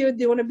rescued.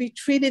 They want to be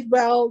treated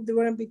well. They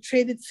want to be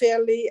treated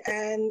fairly,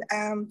 and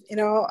you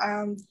know,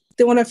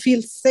 they want to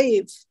feel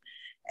safe.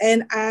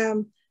 And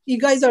you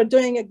guys are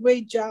doing a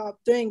great job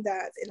doing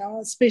that. You know,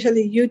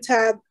 especially you,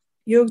 Ted,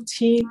 your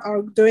team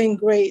are doing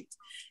great.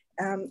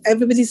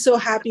 Everybody's so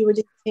happy with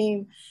the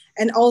team,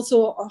 and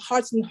also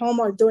Hearts and Home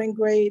are doing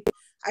great.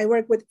 I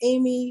work with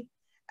Amy.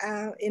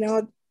 You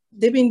know,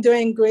 they've been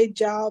doing a great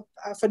job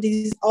for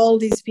all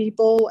these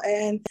people.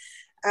 And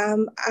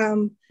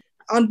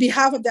on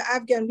behalf of the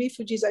Afghan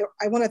refugees,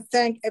 I want to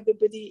thank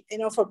everybody, you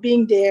know, for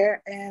being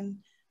there and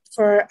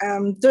for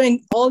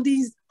doing all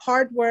these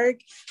hard work,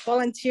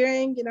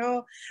 volunteering, you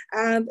know,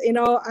 and, you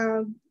know,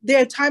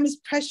 their time is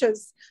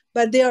precious,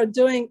 but they are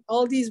doing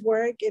all these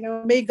work, you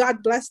know, may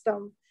God bless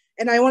them.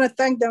 And I want to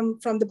thank them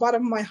from the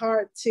bottom of my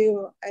heart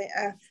too.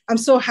 I'm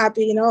so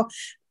happy, you know,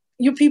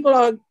 you people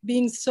are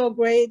being so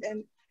great.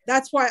 And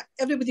that's why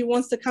everybody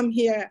wants to come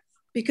here,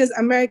 because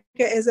America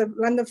is a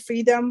land of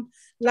freedom,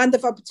 land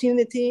of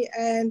opportunity.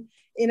 And,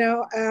 you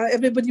know,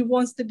 everybody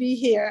wants to be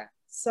here.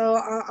 So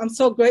I'm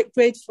so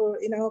grateful,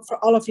 you know, for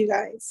all of you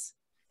guys.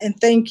 And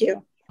thank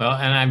you. Well,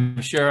 and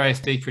I'm sure I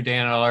speak for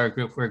Dan and all our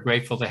group. We're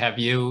grateful to have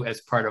you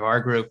as part of our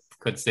group,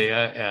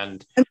 Kutsia.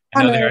 And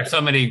I know there are so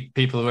many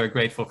people who are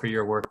grateful for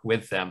your work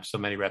with them, so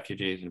many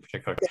refugees in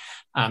particular.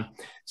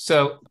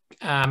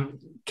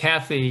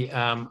 Kathy,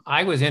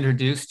 I was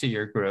introduced to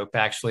your group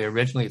actually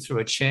originally through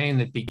a chain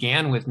that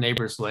began with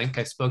Neighbors Link.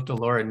 I spoke to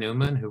Laura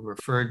Newman, who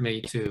referred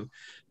me to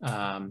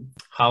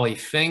Holly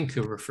Fink,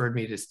 who referred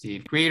me to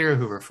Steve Greeter,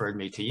 who referred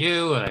me to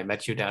you. And I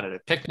met you down at a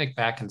picnic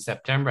back in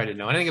September. I didn't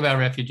know anything about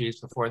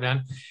refugees before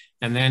then.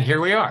 And then here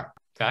we are.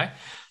 Okay.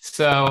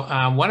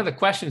 So one of the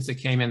questions that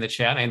came in the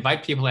chat, I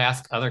invite people to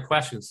ask other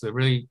questions. So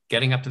really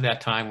getting up to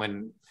that time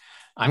when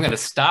I'm going to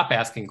stop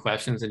asking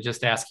questions and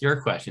just ask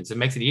your questions. It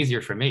makes it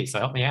easier for me. So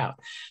help me out.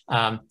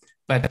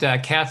 But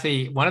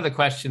Kathy, one of the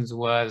questions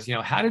was, you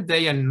know, how did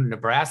they in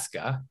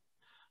Nebraska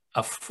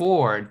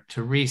afford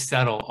to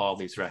resettle all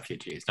these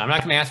refugees? Now, I'm not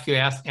going to ask you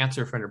to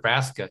answer for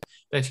Nebraska,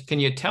 but can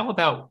you tell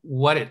about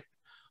what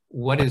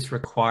is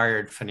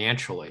required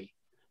financially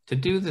to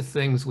do the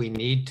things we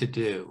need to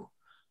do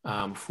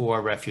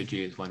for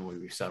refugees when we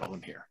resettle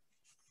them here?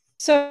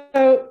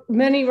 So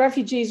many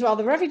refugees, well,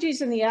 the refugees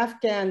and the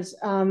Afghans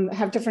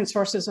have different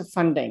sources of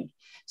funding.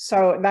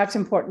 So that's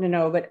important to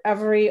know, but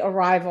every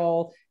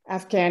arrival,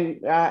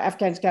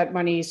 Afghans get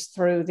monies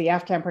through the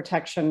Afghan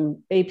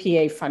Protection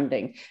APA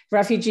funding.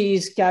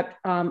 Refugees get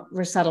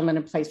resettlement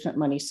and placement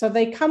money. So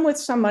they come with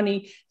some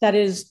money that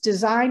is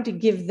designed to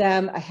give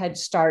them a head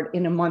start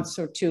in a month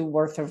or two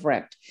worth of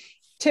rent.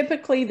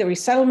 Typically, the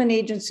resettlement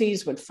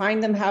agencies would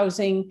find them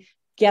housing,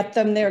 get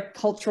them their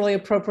culturally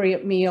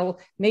appropriate meal,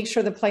 make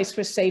sure the place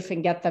was safe,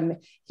 and get them,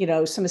 you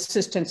know, some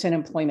assistance in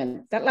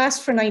employment. That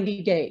lasts for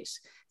 90 days.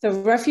 The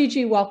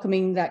refugee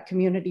welcoming that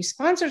community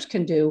sponsors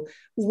can do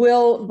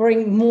will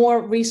bring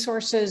more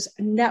resources,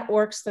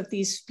 networks that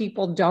these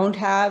people don't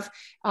have,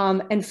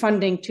 and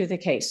funding to the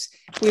case.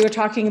 We were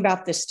talking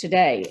about this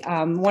today.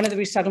 One of the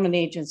resettlement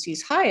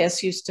agencies,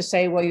 HIAS, used to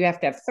say, well, you have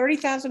to have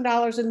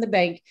 $30,000 in the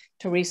bank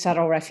to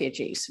resettle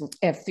refugees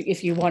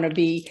if you want to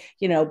be,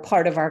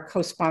 part of our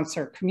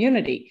co-sponsor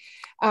community.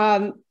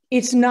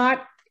 It's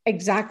not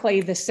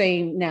exactly the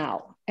same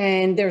now.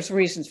 And there's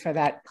reasons for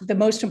that. The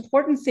most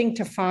important thing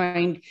to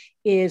find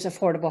is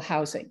affordable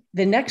housing.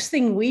 The next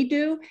thing we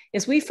do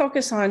is we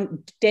focus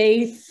on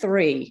day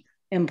 3,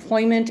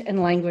 employment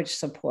and language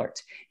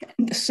support.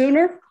 The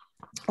sooner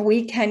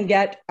we can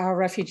get our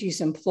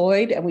refugees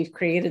employed, and we've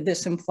created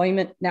this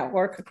employment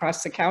network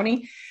across the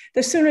county,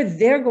 the sooner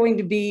they're going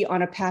to be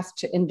on a path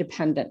to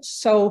independence.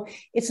 So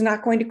it's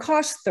not going to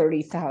cost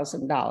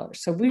 $30,000.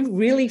 So we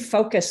really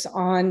focus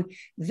on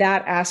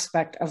that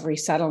aspect of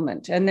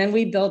resettlement. And then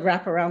we build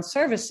wraparound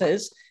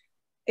services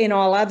in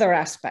all other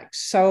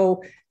aspects.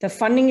 So the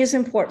funding is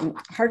important.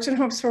 Hearts and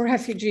Homes for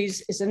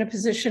Refugees is in a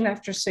position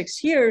after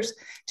 6 years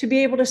to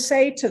be able to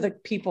say to the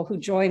people who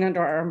join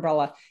under our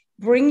umbrella,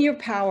 bring your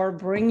power,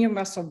 bring your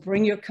muscle,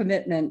 bring your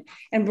commitment,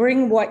 and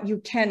bring what you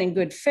can in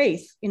good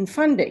faith in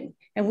funding.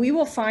 And we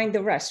will find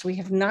the rest. We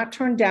have not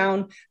turned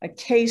down a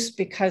case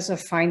because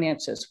of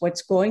finances.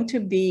 What's going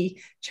to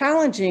be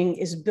challenging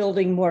is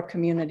building more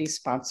community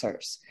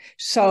sponsors.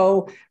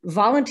 So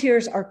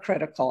volunteers are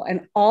critical.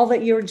 And all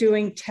that you're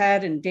doing,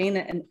 Ted and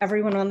Dana and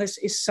everyone on this,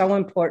 is so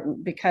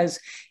important, because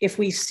if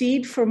we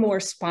seed for more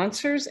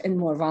sponsors and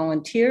more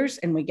volunteers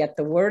and we get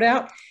the word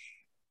out,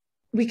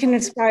 we can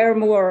inspire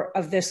more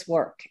of this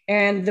work,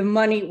 and the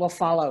money will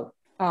follow.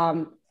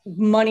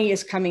 Money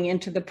is coming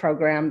into the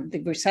program.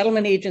 The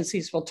resettlement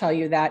agencies will tell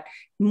you that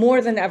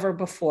more than ever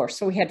before.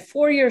 So we had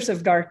 4 years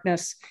of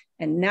darkness,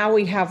 and now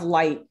we have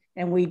light,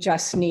 and we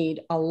just need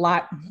a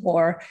lot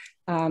more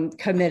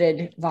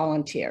committed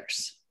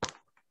volunteers.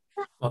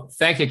 Well,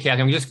 thank you,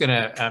 Kathy. I'm just going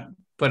to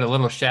put a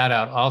little shout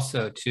out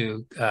also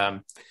to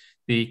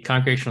the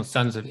Congregational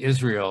Sons of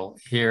Israel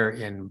here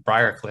in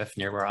Briarcliff,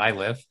 near where I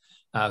live,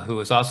 who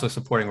is also a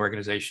supporting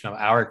organization of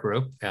our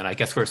group. And I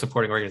guess we're a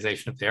supporting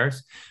organization of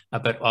theirs,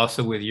 but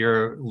also with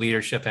your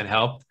leadership and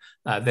help,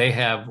 they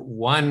have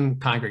one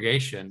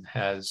congregation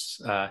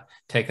has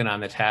taken on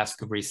the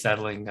task of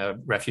resettling a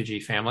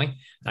refugee family.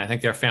 And I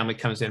think their family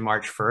comes in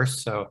March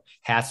 1st. So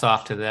hats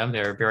off to them.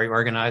 They're very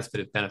organized, but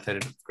have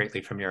benefited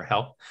greatly from your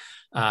help.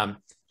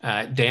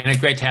 Dana,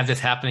 great to have this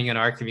happening in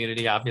our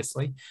community,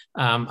 obviously.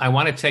 I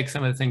want to take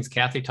some of the things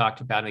Kathy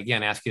talked about and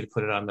again, ask you to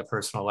put it on the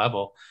personal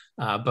level,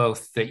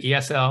 both the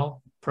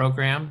ESL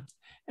program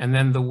and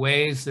then the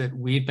ways that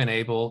we've been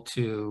able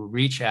to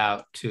reach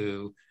out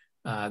to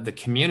the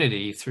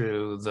community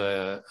through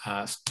the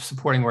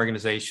supporting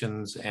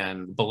organizations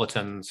and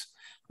bulletins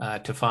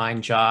to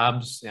find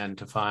jobs and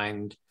to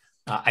find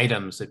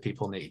items that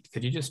people need.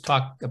 Could you just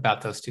talk about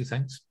those two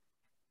things?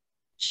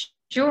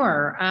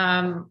 Sure.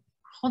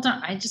 Hold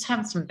on, I just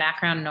have some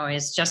background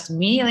noise just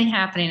immediately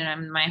happening and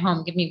I'm in my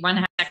home. Give me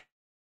 1 second.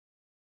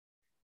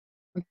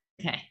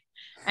 Okay,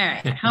 all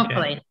right,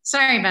 hopefully.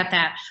 Sorry about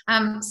that.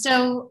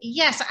 So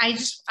yes,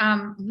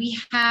 we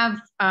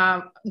have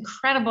an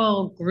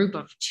incredible group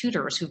of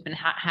tutors who've been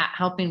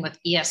helping with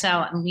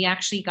ESL, and we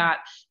actually got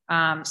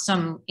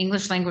some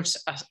English language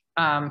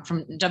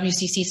from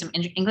WCC, some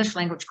English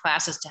language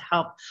classes to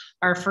help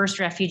our first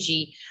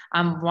refugee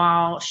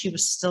while she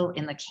was still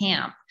in the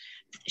camp.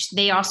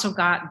 They also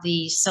got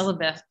the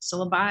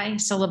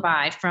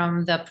syllabi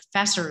from the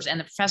professors, and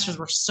the professors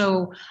were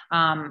so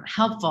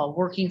helpful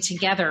working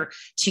together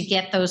to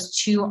get those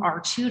to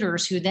our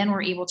tutors, who then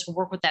were able to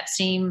work with that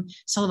same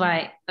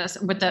syllabi,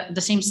 with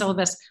the same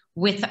syllabus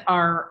with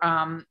our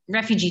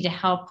refugee to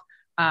help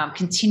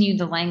continue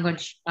the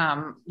language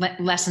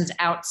lessons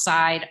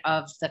outside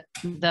of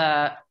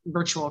the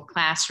virtual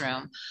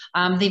classroom.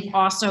 They've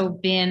also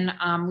been,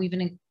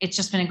 it's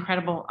just been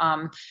incredible.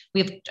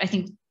 We have, I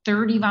think,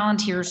 30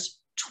 volunteers,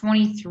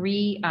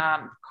 23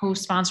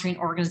 co-sponsoring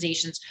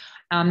organizations.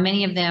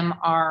 Many of them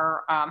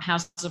are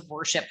houses of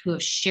worship who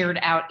have shared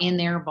out in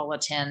their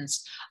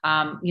bulletins,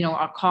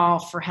 a call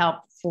for help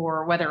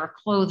for whether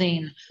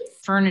clothing,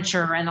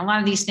 furniture, and a lot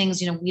of these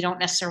things, we don't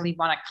necessarily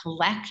want to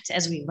collect,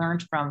 as we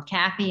learned from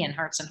Kathy and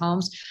Hearts and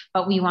Homes,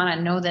 but we want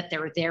to know that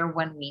they're there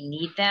when we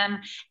need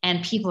them.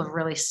 And people have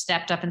really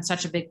stepped up in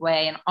such a big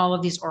way. And all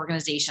of these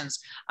organizations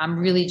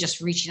really just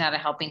reaching out a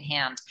helping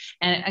hand.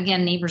 And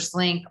again, Neighbors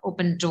Link,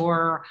 Open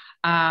Door,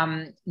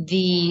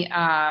 the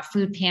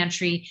food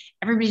pantry,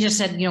 everybody just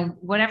said,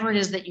 whatever it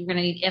is that you're going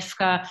to need,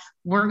 IFCA,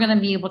 we're going to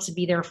be able to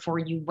be there for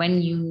you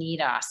when you need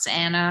us.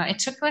 And it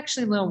took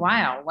actually a little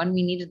while. When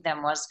we needed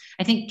them was,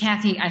 I think,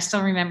 Kathy, I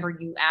still remember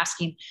you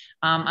asking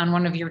on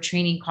one of your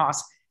training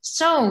calls,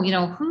 so,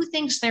 who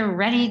thinks they're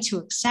ready to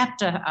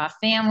accept a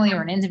family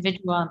or an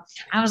individual?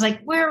 I was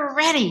like, we're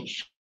ready.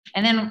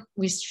 And then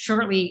we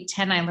shortly,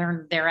 Ted and I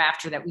learned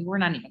thereafter that we were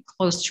not even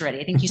close to ready.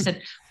 I think you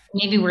said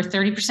maybe we're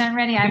 30%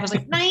 ready. I was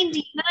like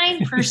 99%.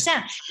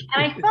 And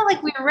I felt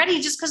like we were ready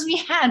just because we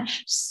had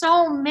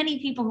so many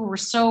people who were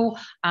so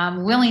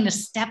willing to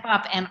step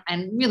up and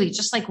really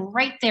just like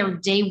right there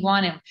day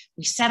one. And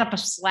we set up a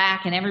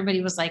Slack and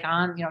everybody was like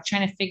on, you know,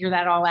 trying to figure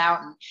that all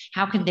out and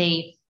how could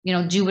they, you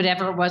know, do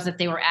whatever it was that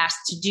they were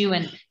asked to do.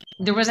 And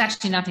there was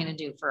actually nothing to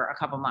do for a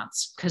couple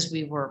months because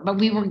we were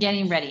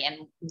getting ready.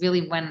 And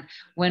really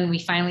when we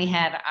finally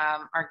had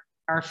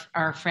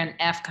our friend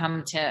F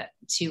come to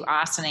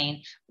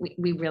Ossining,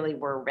 we really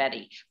were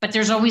ready. But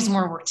there's always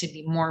more work to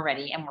be more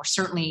ready. And we're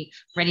certainly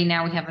ready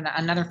now. We have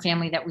another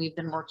family that we've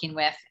been working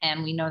with,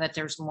 and we know that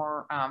there's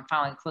more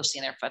following closely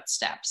in their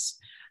footsteps.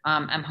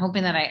 I'm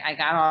hoping that I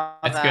got all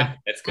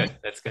That's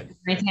good.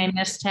 Anything I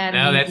missed, Ted?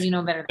 No, you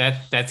know better.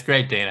 That's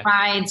great, Dana.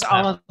 Rides,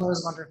 all of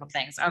those wonderful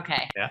things.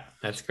 Okay. Yeah,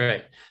 that's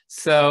great.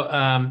 So,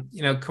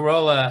 you know,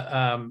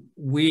 Carola,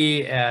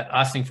 we at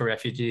Ossining for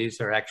Refugees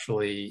are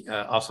actually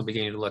also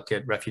beginning to look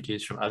at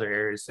refugees from other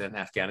areas in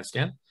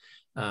Afghanistan.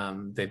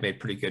 They've made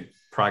pretty good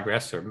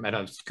progress, or not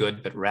as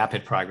good, but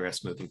rapid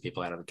progress moving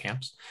people out of the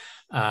camps.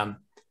 But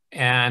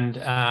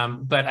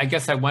I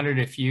guess I wondered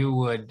if you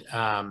would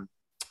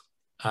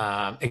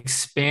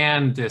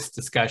expand this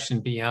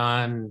discussion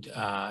beyond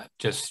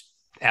just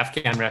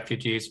Afghan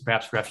refugees,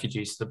 perhaps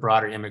refugees to the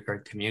broader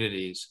immigrant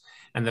communities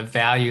and the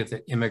value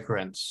that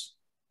immigrants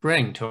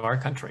bring to our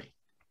country.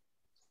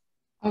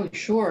 Oh,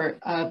 sure.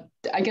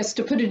 I guess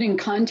to put it in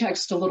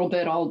context a little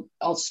bit,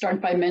 I'll start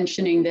by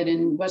mentioning that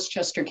in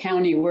Westchester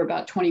County, we're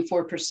about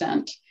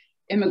 24%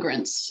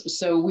 immigrants.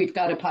 So we've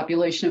got a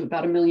population of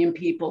about 1 million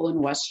people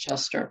in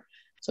Westchester.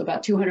 So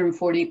about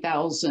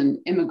 240,000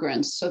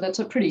 immigrants. So that's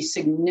a pretty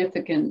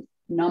significant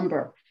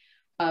number.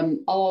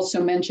 I'll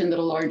also mention that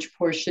a large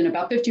portion,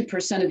 about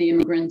 50% of the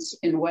immigrants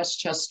in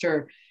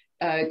Westchester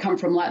come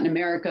from Latin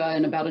America,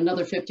 and about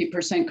another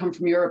 50% come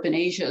from Europe and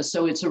Asia.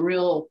 So it's a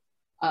real,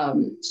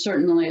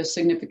 certainly a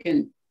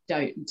significantly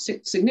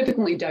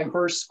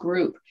diverse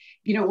group.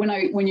 You know,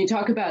 when you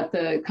talk about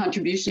the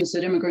contributions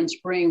that immigrants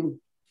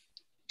bring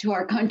to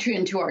our country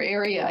and to our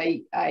area,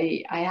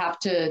 I have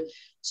to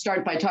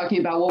start by talking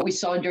about what we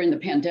saw during the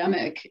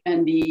pandemic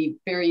and the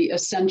very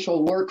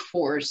essential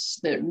workforce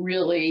that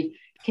really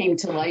came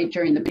to light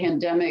during the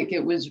pandemic.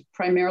 It was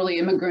primarily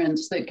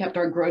immigrants that kept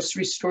our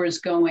grocery stores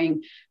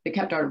going, that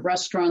kept our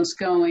restaurants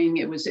going.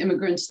 It was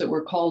immigrants that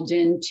were called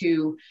in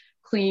to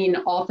clean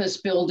office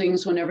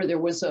buildings whenever there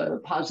was a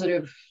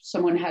positive,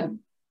 someone had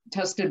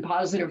tested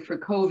positive for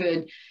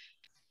COVID.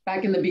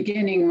 Back in the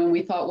beginning, when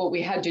we thought what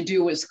we had to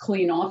do was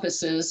clean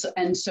offices.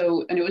 And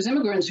it was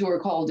immigrants who were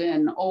called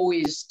in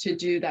always to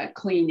do that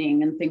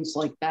cleaning and things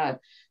like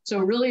that. So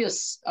really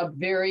a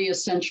very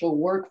essential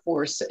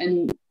workforce.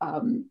 And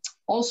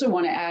also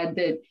want to add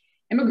that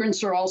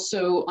immigrants are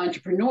also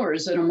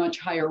entrepreneurs at a much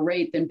higher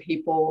rate than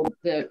people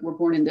that were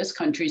born in this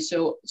country.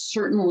 So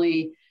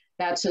certainly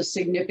that's a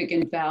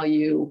significant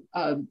value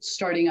of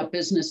starting up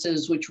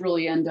businesses, which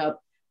really end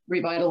up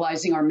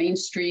revitalizing our main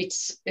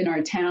streets in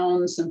our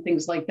towns and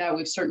things like that.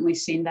 We've certainly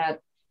seen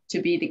that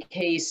to be the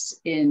case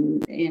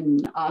in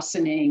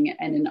Ossining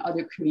and in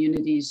other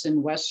communities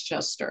in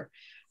Westchester.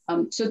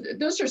 So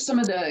those are some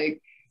of the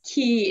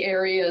key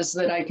areas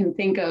that I can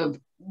think of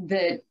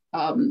that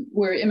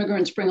where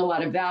immigrants bring a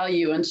lot of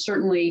value, and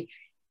certainly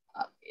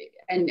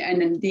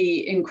and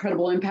the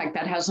incredible impact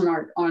that has on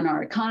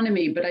our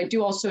economy. But I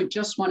do also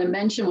just want to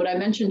mention what I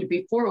mentioned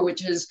before,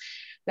 which is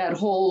that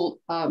whole,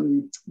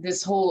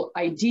 this whole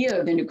idea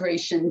of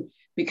integration,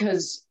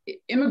 because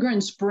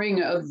immigrants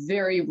bring a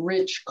very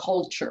rich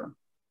culture.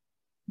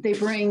 They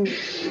bring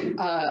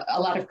a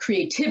lot of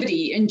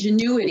creativity,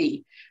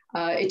 ingenuity.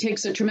 It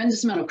takes a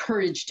tremendous amount of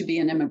courage to be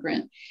an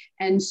immigrant.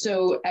 And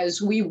so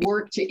as we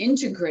work to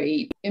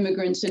integrate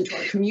immigrants into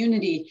our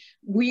community,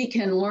 we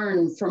can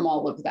learn from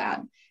all of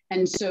that.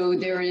 And so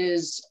there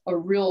is a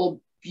real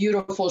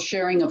beautiful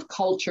sharing of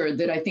culture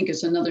that I think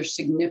is another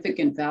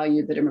significant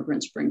value that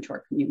immigrants bring to our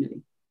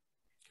community.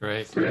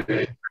 Great.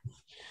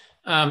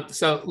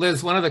 So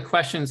Liz, one of the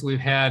questions we've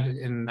had,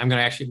 and I'm going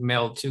to actually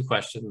mail 2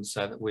 questions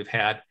that we've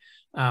had.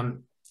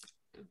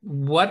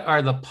 What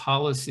are the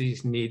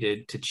policies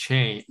needed to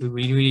change?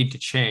 We need to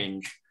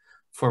change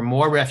for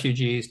more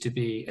refugees to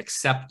be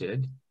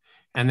accepted?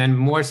 And then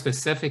more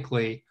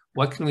specifically,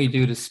 what can we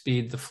do to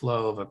speed the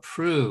flow of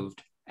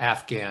approved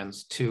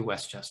Afghans to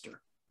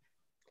Westchester?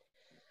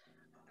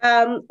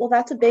 Well,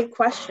 that's a big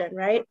question,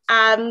 right?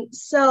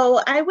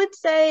 So I would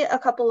say a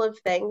couple of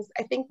things.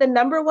 I think the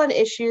number one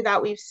issue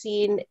that we've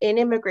seen in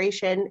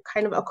immigration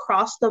kind of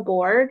across the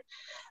board,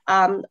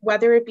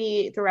 whether it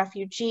be the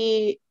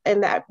refugee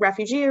in that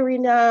refugee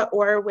arena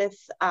or with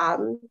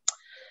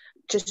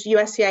just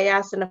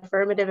USCIS and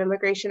affirmative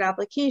immigration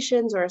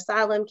applications or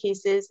asylum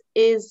cases,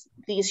 is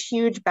these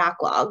huge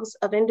backlogs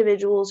of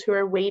individuals who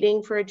are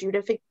waiting for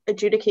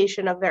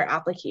adjudication of their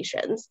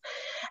applications.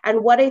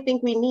 And what I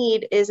think we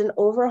need is an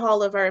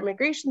overhaul of our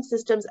immigration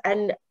systems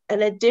and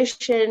an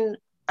addition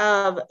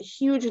of a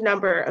huge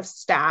number of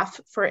staff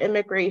for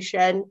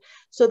immigration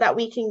so that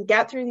we can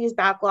get through these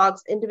backlogs.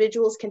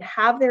 Individuals can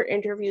have their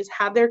interviews,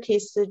 have their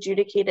cases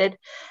adjudicated,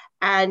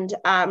 and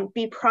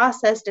be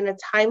processed in a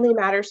timely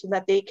manner so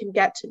that they can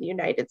get to the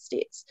United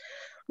States.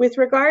 With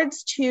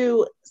regards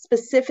to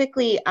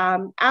specifically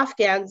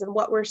Afghans, and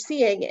what we're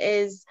seeing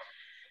is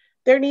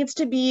there needs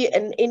to be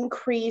an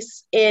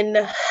increase in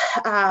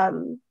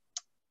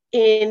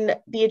the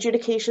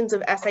adjudications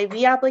of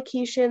SIV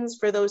applications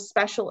for those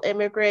special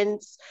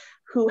immigrants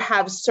who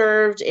have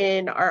served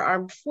in our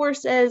armed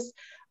forces.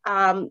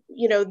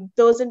 You know,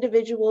 those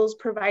individuals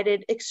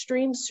provided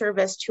extreme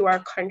service to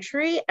our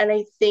country, and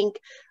I think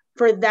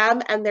for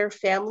them and their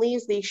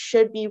families, they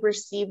should be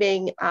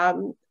receiving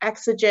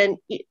exigent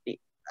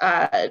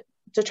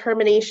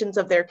determinations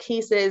of their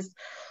cases.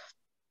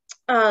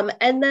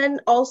 And then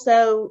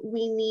also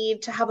we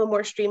need to have a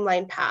more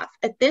streamlined path.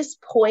 At this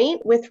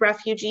point with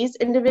refugees,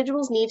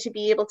 individuals need to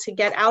be able to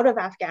get out of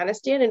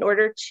Afghanistan in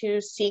order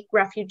to seek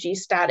refugee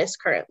status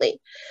currently.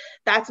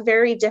 That's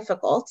very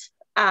difficult.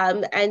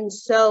 And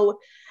so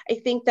I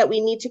think that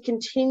we need to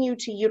continue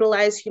to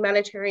utilize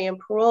humanitarian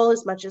parole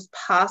as much as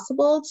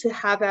possible to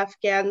have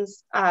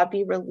Afghans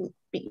be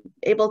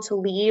able to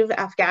leave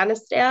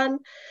Afghanistan.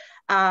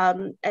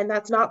 And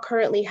that's not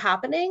currently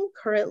happening.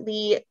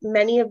 Currently,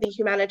 many of the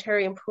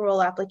humanitarian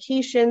parole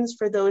applications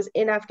for those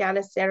in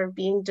Afghanistan are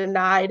being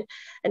denied,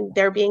 and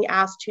they're being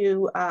asked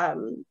to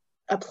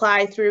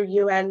apply through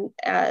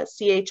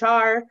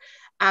UNHCR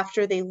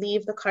after they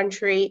leave the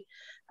country.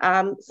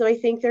 So I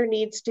think there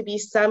needs to be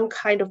some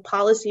kind of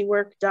policy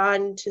work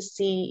done to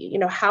see, you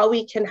know, how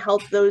we can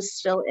help those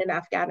still in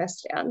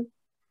Afghanistan.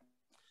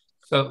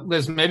 So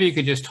Liz, maybe you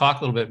could just talk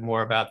a little bit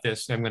more about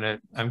this. I'm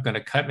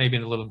gonna cut maybe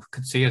in a little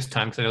Katsia's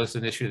time, because I know it's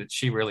an issue that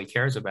she really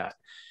cares about.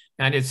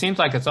 And it seems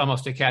like it's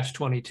almost a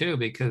catch-22,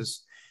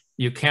 because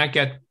you can't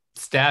get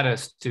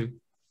status to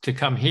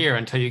come here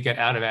until you get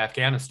out of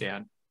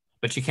Afghanistan,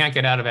 but you can't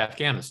get out of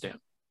Afghanistan.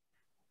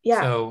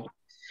 Yeah. So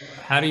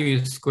how do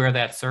you square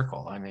that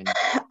circle? I mean,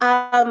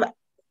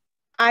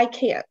 I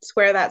can't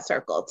square that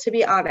circle, to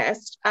be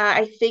honest.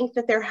 I think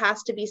that there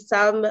has to be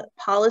some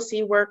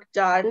policy work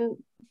done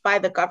by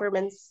the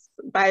governments,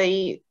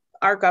 by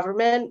our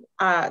government,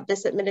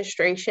 this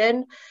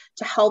administration,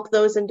 to help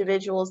those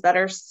individuals that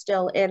are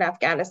still in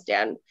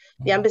Afghanistan.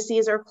 The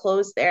embassies are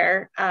closed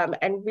there.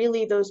 And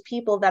really those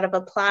people that have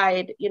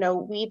applied, you know,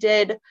 we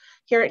did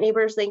here at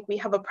Neighbors Link, we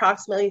have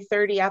approximately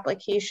 30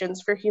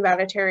 applications for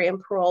humanitarian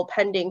parole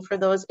pending for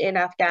those in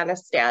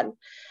Afghanistan.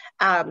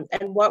 And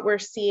what we're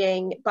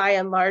seeing by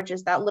and large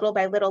is that little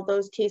by little,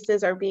 those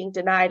cases are being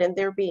denied, and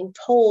they're being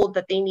told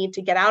that they need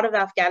to get out of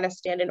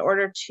Afghanistan in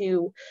order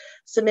to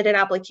submit an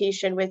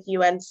application with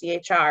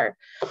UNHCR.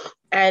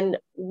 And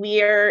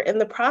we're in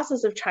the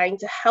process of trying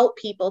to help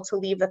people to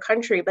leave the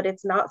country, but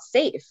it's not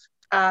safe.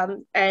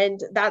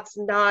 And that's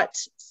not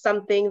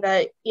something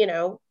that, you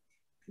know,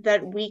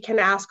 that we can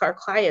ask our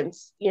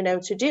clients, you know,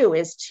 to do,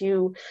 is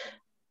to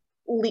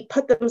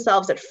put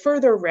themselves at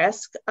further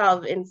risk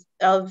of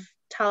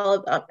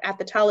at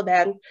the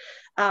Taliban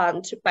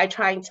by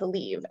trying to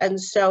leave. And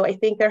so I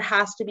think there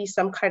has to be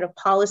some kind of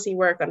policy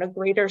work on a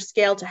greater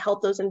scale to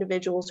help those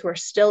individuals who are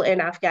still in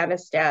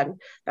Afghanistan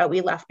that we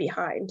left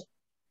behind.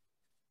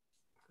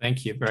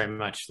 Thank you very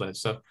much,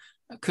 Liz. So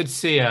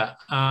Kutsia,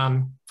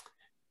 I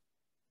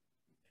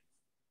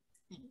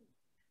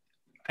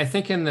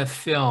think in the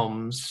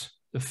film,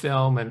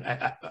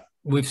 and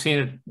we've seen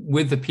it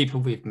with the people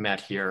we've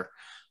met here,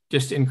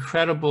 just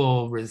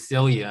incredible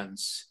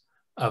resilience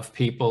of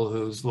people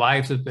whose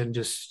lives have been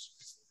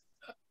just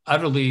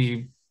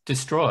utterly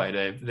destroyed.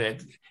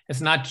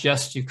 It's not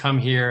just you come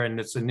here and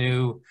it's a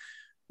new,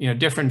 you know,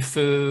 different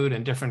food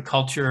and different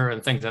culture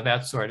and things of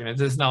that sort. I mean,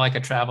 this is not like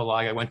a travel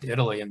log. I went to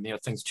Italy and, you know,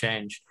 things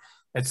change.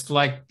 It's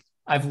like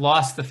I've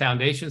lost the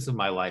foundations of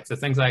my life, the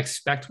things I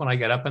expect when I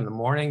get up in the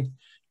morning.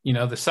 You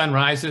know, the sun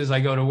rises, I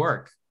go to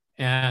work,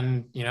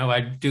 and, you know,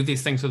 I do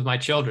these things with my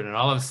children, and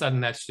all of a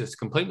sudden that's just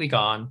completely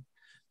gone.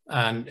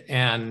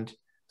 And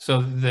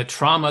so the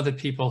trauma that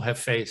people have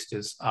faced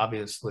is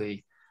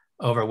obviously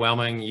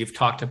overwhelming. You've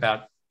talked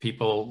about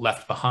people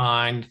left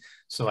behind.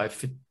 So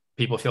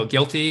people feel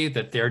guilty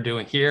that they're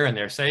doing here and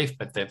they're safe,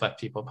 but they've left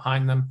people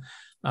behind them.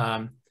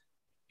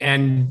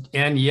 And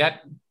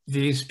yet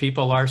these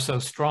people are so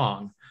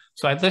strong.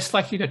 So I'd just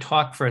like you to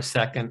talk for a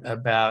second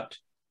about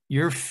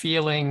your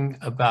feeling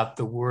about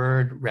the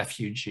word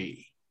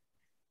refugee.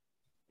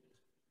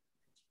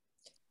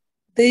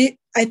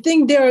 I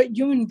think they are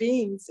human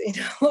beings, you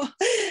know.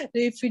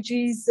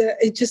 Refugees,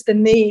 it's just a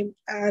name.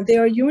 They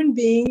are human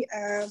beings.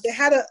 They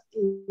had a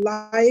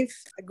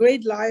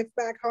great life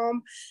back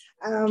home.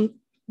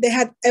 They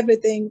had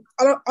everything.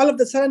 All of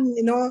a sudden,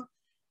 you know,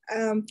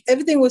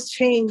 everything was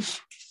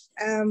changed.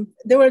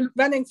 They were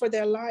running for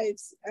their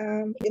lives.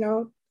 You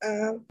know,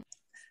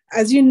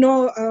 as you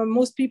know,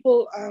 most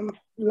people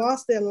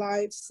lost their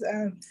lives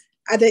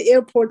at the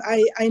airport.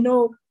 I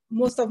know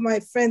most of my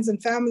friends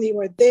and family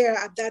were there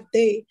at that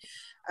day.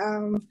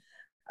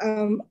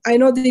 I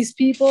know these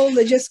people,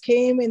 they just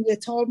came and they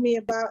told me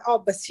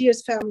about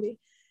Basir's family.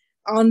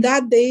 on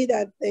that day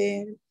that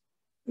they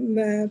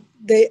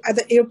at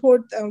the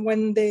airport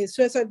when the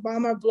suicide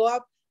bomber blew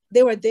up,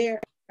 they were there.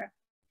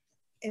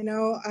 You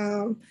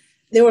know,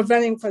 they were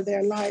running for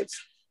their lives.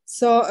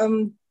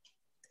 So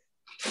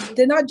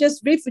they're not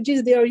just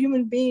refugees; they are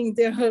human beings.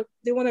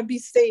 They want to be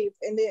safe,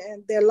 and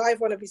their life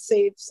want to be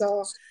safe.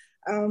 So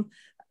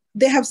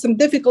they have some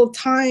difficult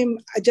time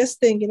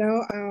adjusting, you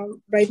know,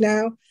 right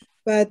now.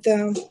 But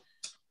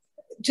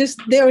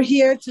just they're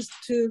here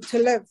to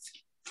live.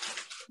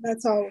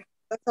 That's all.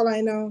 That's all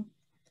I know.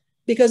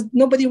 Because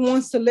nobody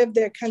wants to leave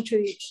their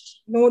country.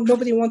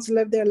 Nobody wants to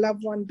leave their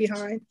loved one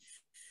behind.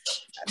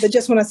 They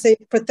just want to say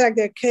protect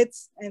their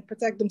kids and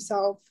protect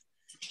themselves.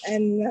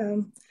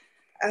 And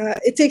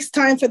it takes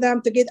time for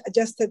them to get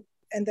adjusted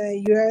in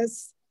the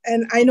US.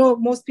 And I know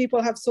most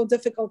people have so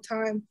difficult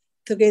time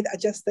to get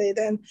adjusted.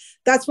 And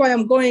that's why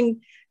I'm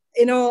going,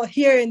 you know,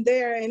 here and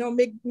there, you know,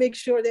 make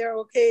sure they're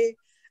okay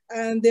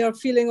and they're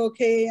feeling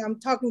okay. I'm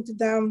talking to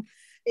them,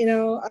 you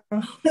know,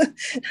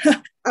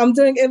 I'm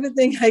doing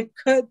everything I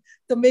could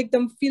to make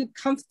them feel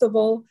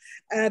comfortable,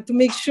 to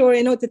make sure,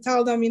 you know, to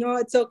tell them, you know,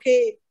 it's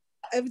okay,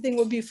 everything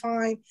will be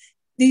fine.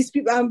 These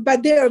people,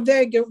 but they are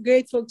very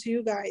grateful to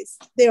you guys.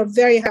 They are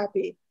very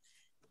happy.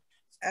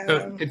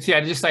 So, yeah,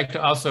 I'd just like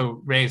to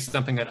also raise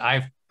something that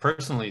I've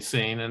personally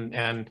seen,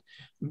 and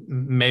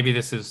maybe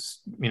this is,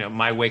 you know,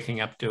 my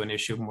waking up to an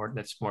issue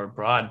that's more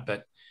broad,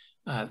 but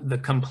the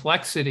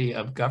complexity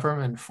of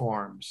government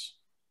forms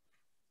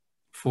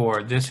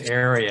for this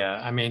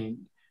area. I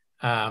mean,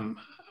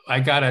 I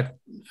got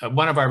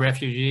one of our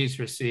refugees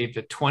received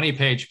a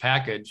 20-page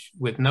package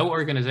with no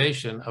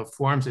organization of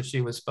forms that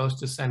she was supposed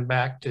to send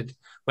back to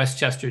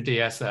Westchester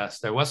DSS.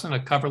 There wasn't a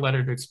cover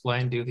letter to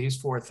explain, do these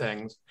 4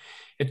 things.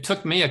 It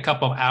took me a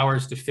couple of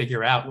hours to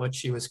figure out what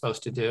she was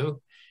supposed to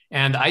do.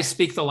 And I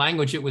speak the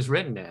language it was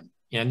written in.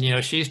 And, you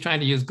know, she's trying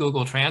to use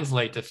Google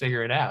Translate to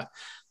figure it out.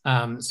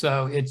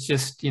 So it's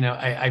just, you know,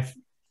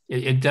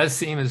 it does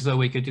seem as though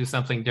we could do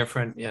something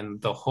different in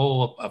the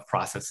whole of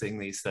processing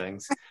these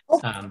things.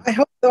 I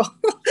hope so.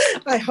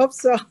 I hope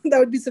so. That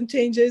would be some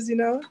changes, you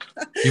know.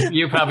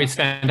 you probably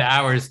spend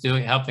hours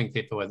helping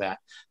people with that.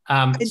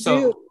 I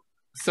do.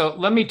 So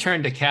let me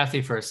turn to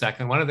Kathy for a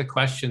second. One of the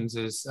questions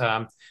is,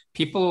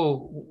 if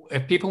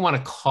people want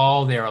to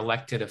call their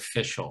elected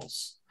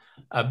officials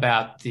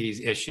about these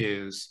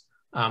issues,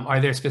 are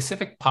there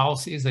specific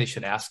policies they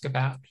should ask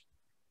about?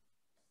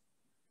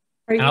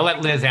 And I'll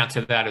let Liz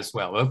answer that as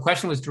well. The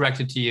question was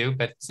directed to you,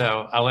 but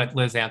so I'll let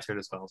Liz answer it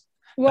as well.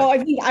 Well, I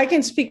think I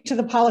can speak to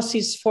the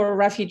policies for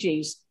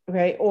refugees,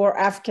 right, or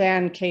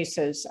Afghan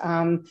cases.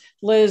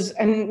 Liz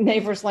and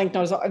Neighbors Link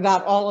knows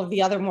about all of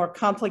the other more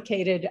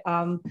complicated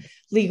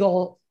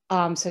legal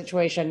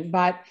situation.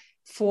 But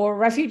for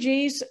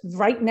refugees,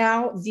 right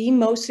now, the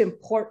most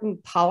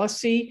important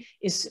policy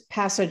is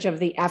passage of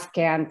the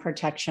Afghan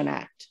Protection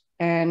Act.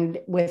 And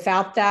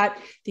without that,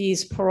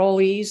 these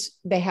parolees,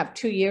 they have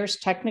 2 years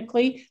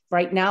technically.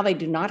 Right now, they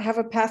do not have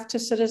a path to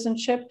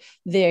citizenship.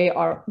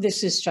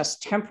 This is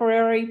just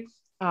temporary.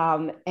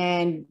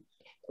 And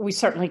we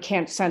certainly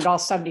can't send all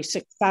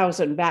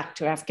 76,000 back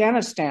to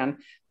Afghanistan,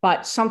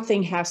 but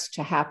something has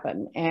to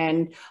happen.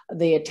 And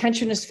the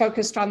attention is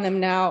focused on them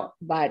now,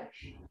 but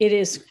it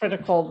is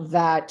critical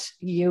that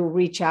you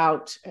reach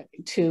out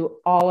to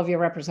all of your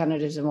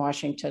representatives in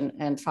Washington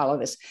and follow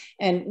this.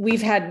 And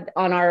we've had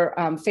on our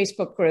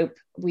Facebook group,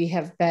 we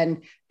have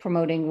been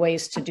promoting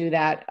ways to do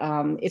that.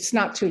 It's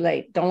not too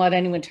late. Don't let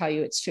anyone tell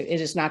you it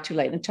is not too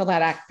late until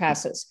that act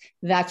passes.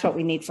 That's what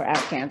we need for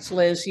Afghans.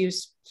 Liz, you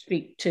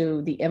speak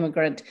to the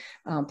immigrant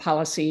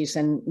policies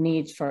and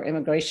needs for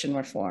immigration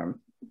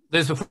reform.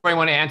 Liz, before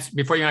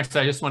you answer,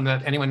 I just want to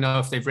let anyone know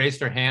if they've raised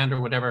their hand or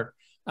whatever,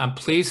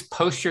 please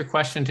post your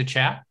question to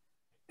chat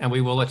and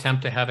we will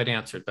attempt to have it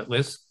answered. But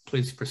Liz,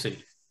 please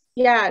proceed.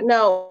 Yeah,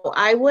 no,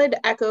 I would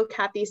echo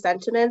Kathy's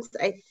sentiments.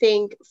 I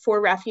think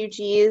for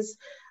refugees,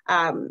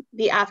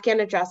 the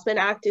Afghan Adjustment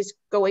Act is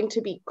going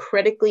to be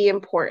critically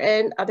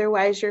important.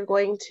 Otherwise, you're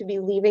going to be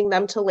leaving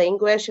them to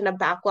languish in a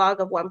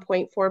backlog of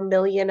 1.4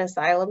 million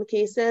asylum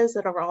cases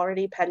that are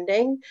already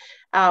pending,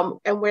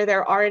 and where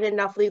there aren't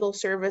enough legal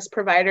service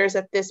providers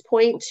at this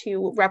point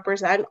to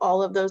represent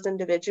all of those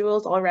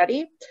individuals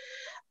already.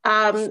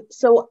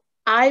 So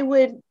I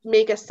would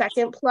make a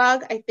second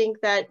plug. I think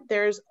that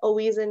there's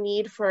always a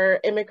need for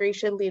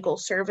immigration legal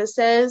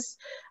services,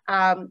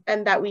 and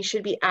that we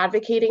should be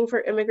advocating for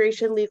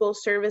immigration legal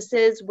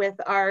services with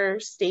our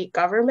state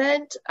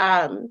government.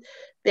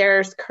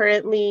 There's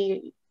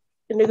currently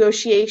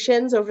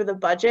negotiations over the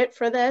budget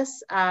for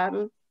this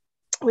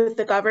with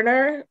the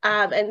governor.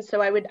 And so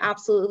I would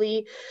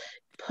absolutely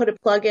put a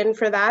plug in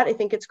for that. I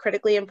think it's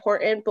critically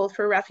important both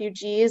for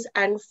refugees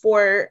and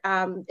for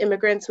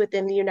immigrants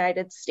within the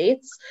United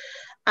States.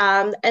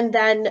 And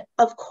then,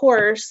 of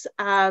course,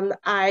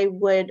 I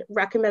would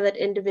recommend that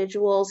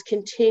individuals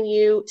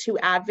continue to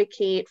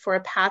advocate for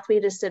a pathway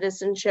to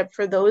citizenship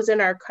for those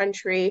in our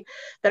country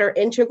that are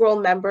integral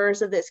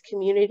members of this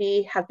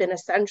community, have been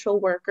essential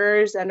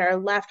workers, and are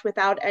left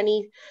without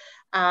any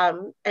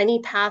any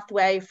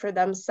pathway for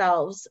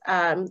themselves,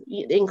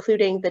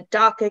 including the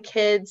DACA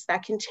kids.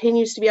 That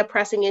continues to be a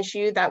pressing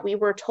issue that we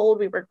were told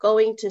we were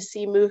going to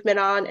see movement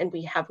on, and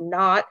we have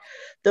not.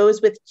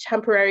 Those with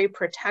temporary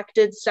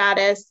protected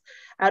status,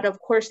 and of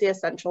course the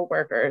essential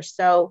workers.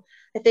 So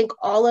I think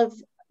all of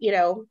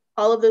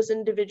those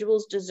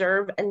individuals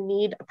deserve and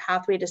need a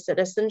pathway to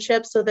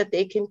citizenship so that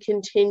they can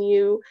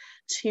continue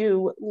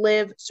to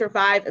live,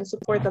 survive, and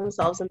support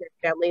themselves and their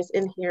families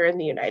here in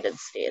the United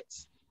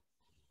States.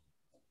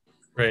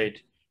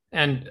 Great.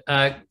 And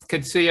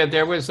Katsuya,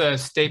 there was a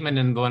statement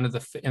in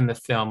in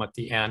the film at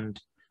the end.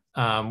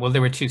 Well,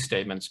 there were two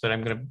statements, but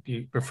I'm going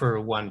to refer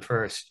to one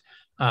first.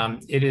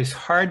 It is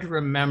hard to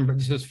remember.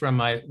 This is from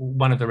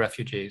one of the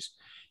refugees.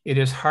 It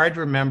is hard to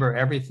remember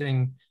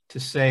everything, to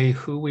say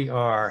who we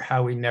are,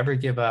 how we never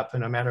give up,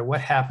 and no matter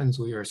what happens,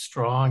 we are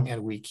strong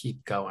and we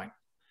keep going.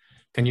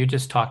 Can you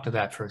just talk to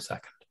that for a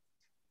second?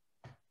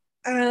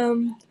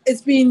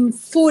 It's been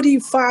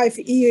 45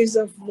 years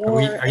of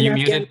war. Are you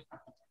muted?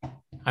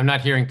 I'm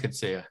not hearing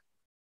Katsuya.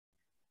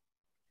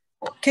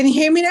 Can you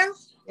hear me now?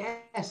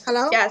 Yes.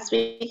 Hello? Yes,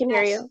 we can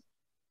hear you.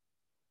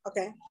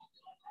 Okay.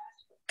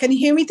 Can you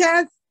hear me,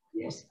 Tad?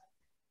 Yes.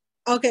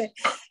 Okay.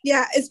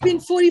 Yeah, it's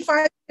been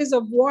 45 years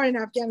of war in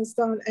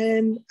Afghanistan.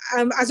 And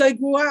as I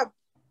grew up,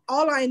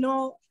 all I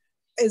know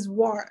is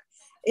war.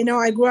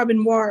 I grew up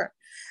in war.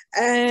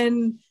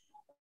 And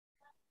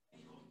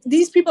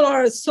these people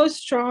are so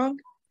strong.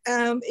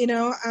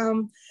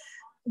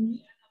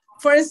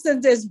 For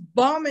instance, there's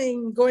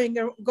bombing going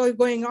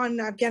on in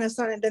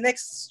Afghanistan, and the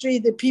next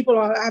street, the people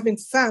are having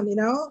fun,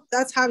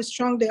 That's how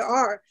strong they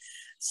are.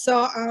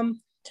 So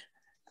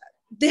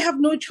they have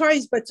no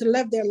choice but to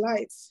live their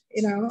life,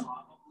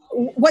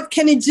 What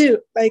can he do?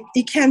 Like,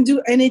 he can't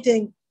do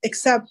anything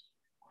except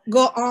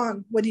go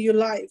on with your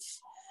life,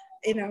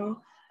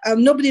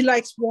 Nobody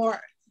likes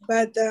war,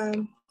 but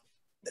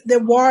the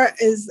war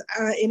is,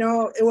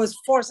 it was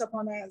forced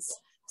upon us.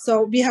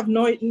 So we have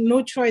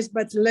no choice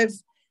but to live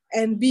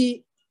and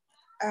be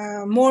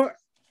more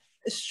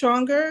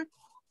stronger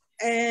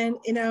and,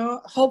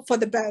 hope for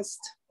the best.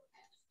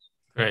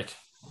 Great.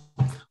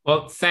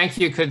 Well, thank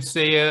you,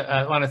 Katsuya.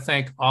 I want to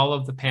thank all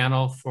of the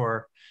panel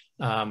for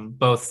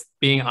both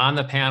being on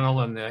the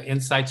panel and the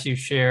insights you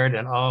shared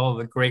and all of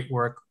the great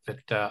work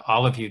that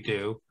all of you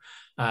do.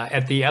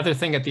 The other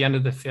thing at the end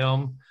of the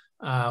film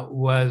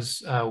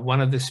was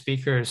one of the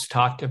speakers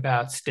talked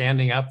about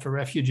standing up for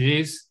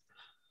refugees.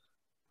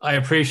 I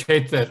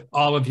appreciate that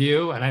all of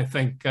you, and I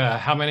think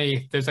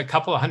there's a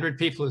couple of hundred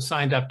people who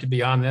signed up to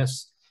be on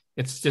this.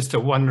 It's just a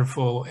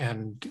wonderful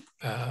and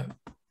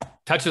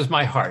touches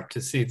my heart to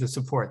see the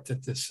support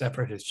that this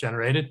effort has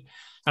generated.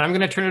 And I'm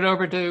going to turn it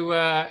over to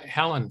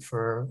Helen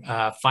for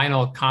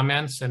final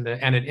comments and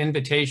an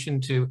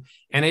invitation to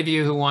any of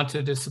you who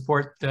wanted to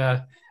support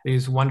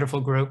these wonderful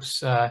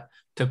groups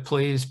to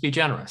please be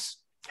generous.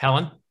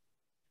 Helen?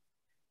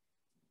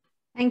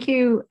 Thank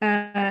you,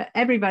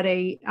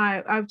 everybody.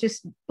 I'm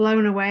just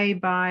blown away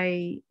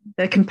by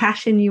the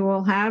compassion you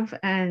all have.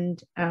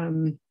 And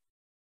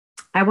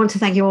I want to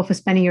thank you all for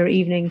spending your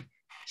evening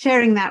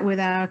sharing that with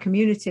our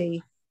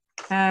community.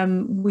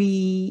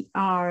 We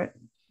are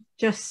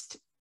just,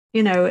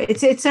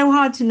 it's so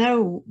hard to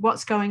know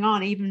what's going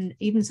on,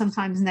 even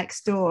sometimes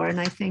next door. And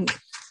I think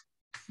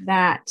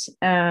that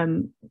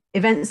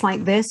events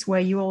like this, where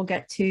you all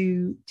get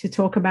to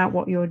talk about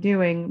what you're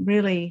doing,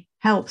 really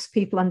helps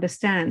people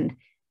understand.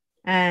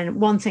 And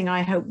one thing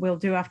I hope we'll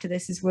do after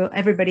this is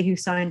everybody who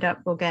signed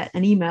up will get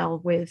an email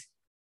with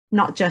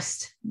not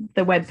just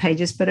the web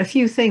pages, but a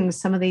few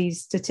things, some of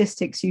these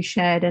statistics you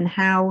shared, and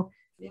how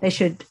they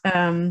should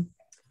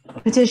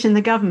petition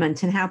the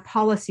government, and how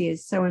policy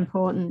is so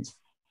important.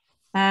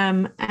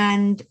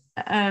 And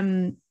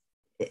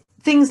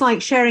things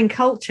like sharing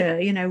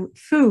culture,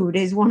 food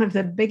is one of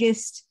the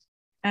biggest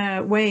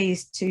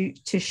ways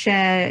to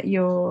share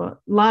your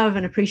love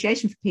and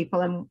appreciation for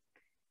people. And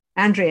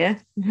Andrea,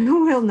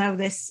 who will know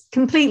this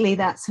completely,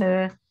 that's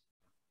her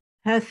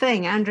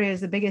thing. Andrea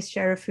is the biggest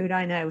share of food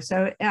I know.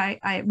 So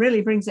it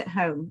really brings it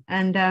home.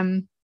 And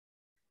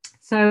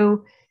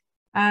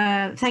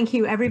thank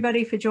you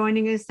everybody for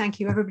joining us. Thank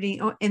you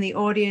everybody in the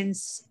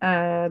audience.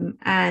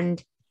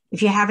 And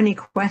if you have any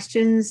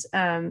questions,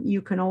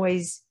 you can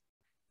always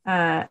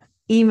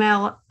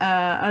email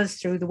us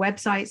through the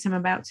websites I'm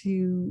about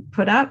to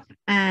put up.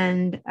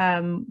 And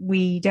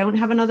we don't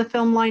have another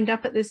film lined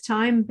up at this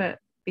time, but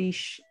be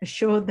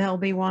assured there'll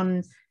be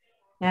one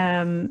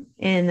in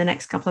the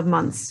next couple of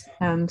months.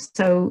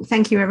 So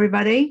thank you,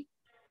 everybody.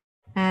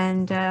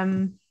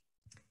 And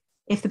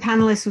if the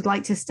panelists would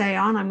like to stay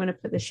on, I'm going to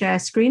put the share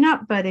screen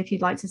up, but if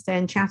you'd like to stay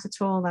and chat at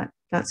all,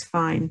 that's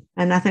fine.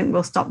 And I think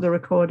we'll stop the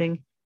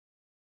recording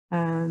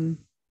in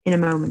a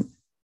moment.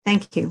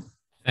 Thank you.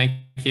 Thank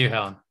you,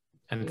 Helen.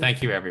 And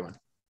thank you, everyone.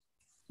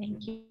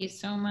 Thank you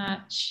so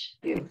much.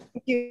 Thank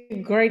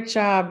you. Great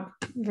job.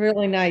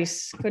 Really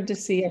nice. Good to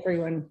see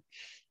everyone.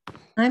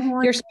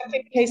 Your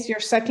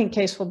second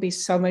case will be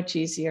so much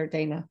easier,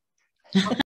 Dana.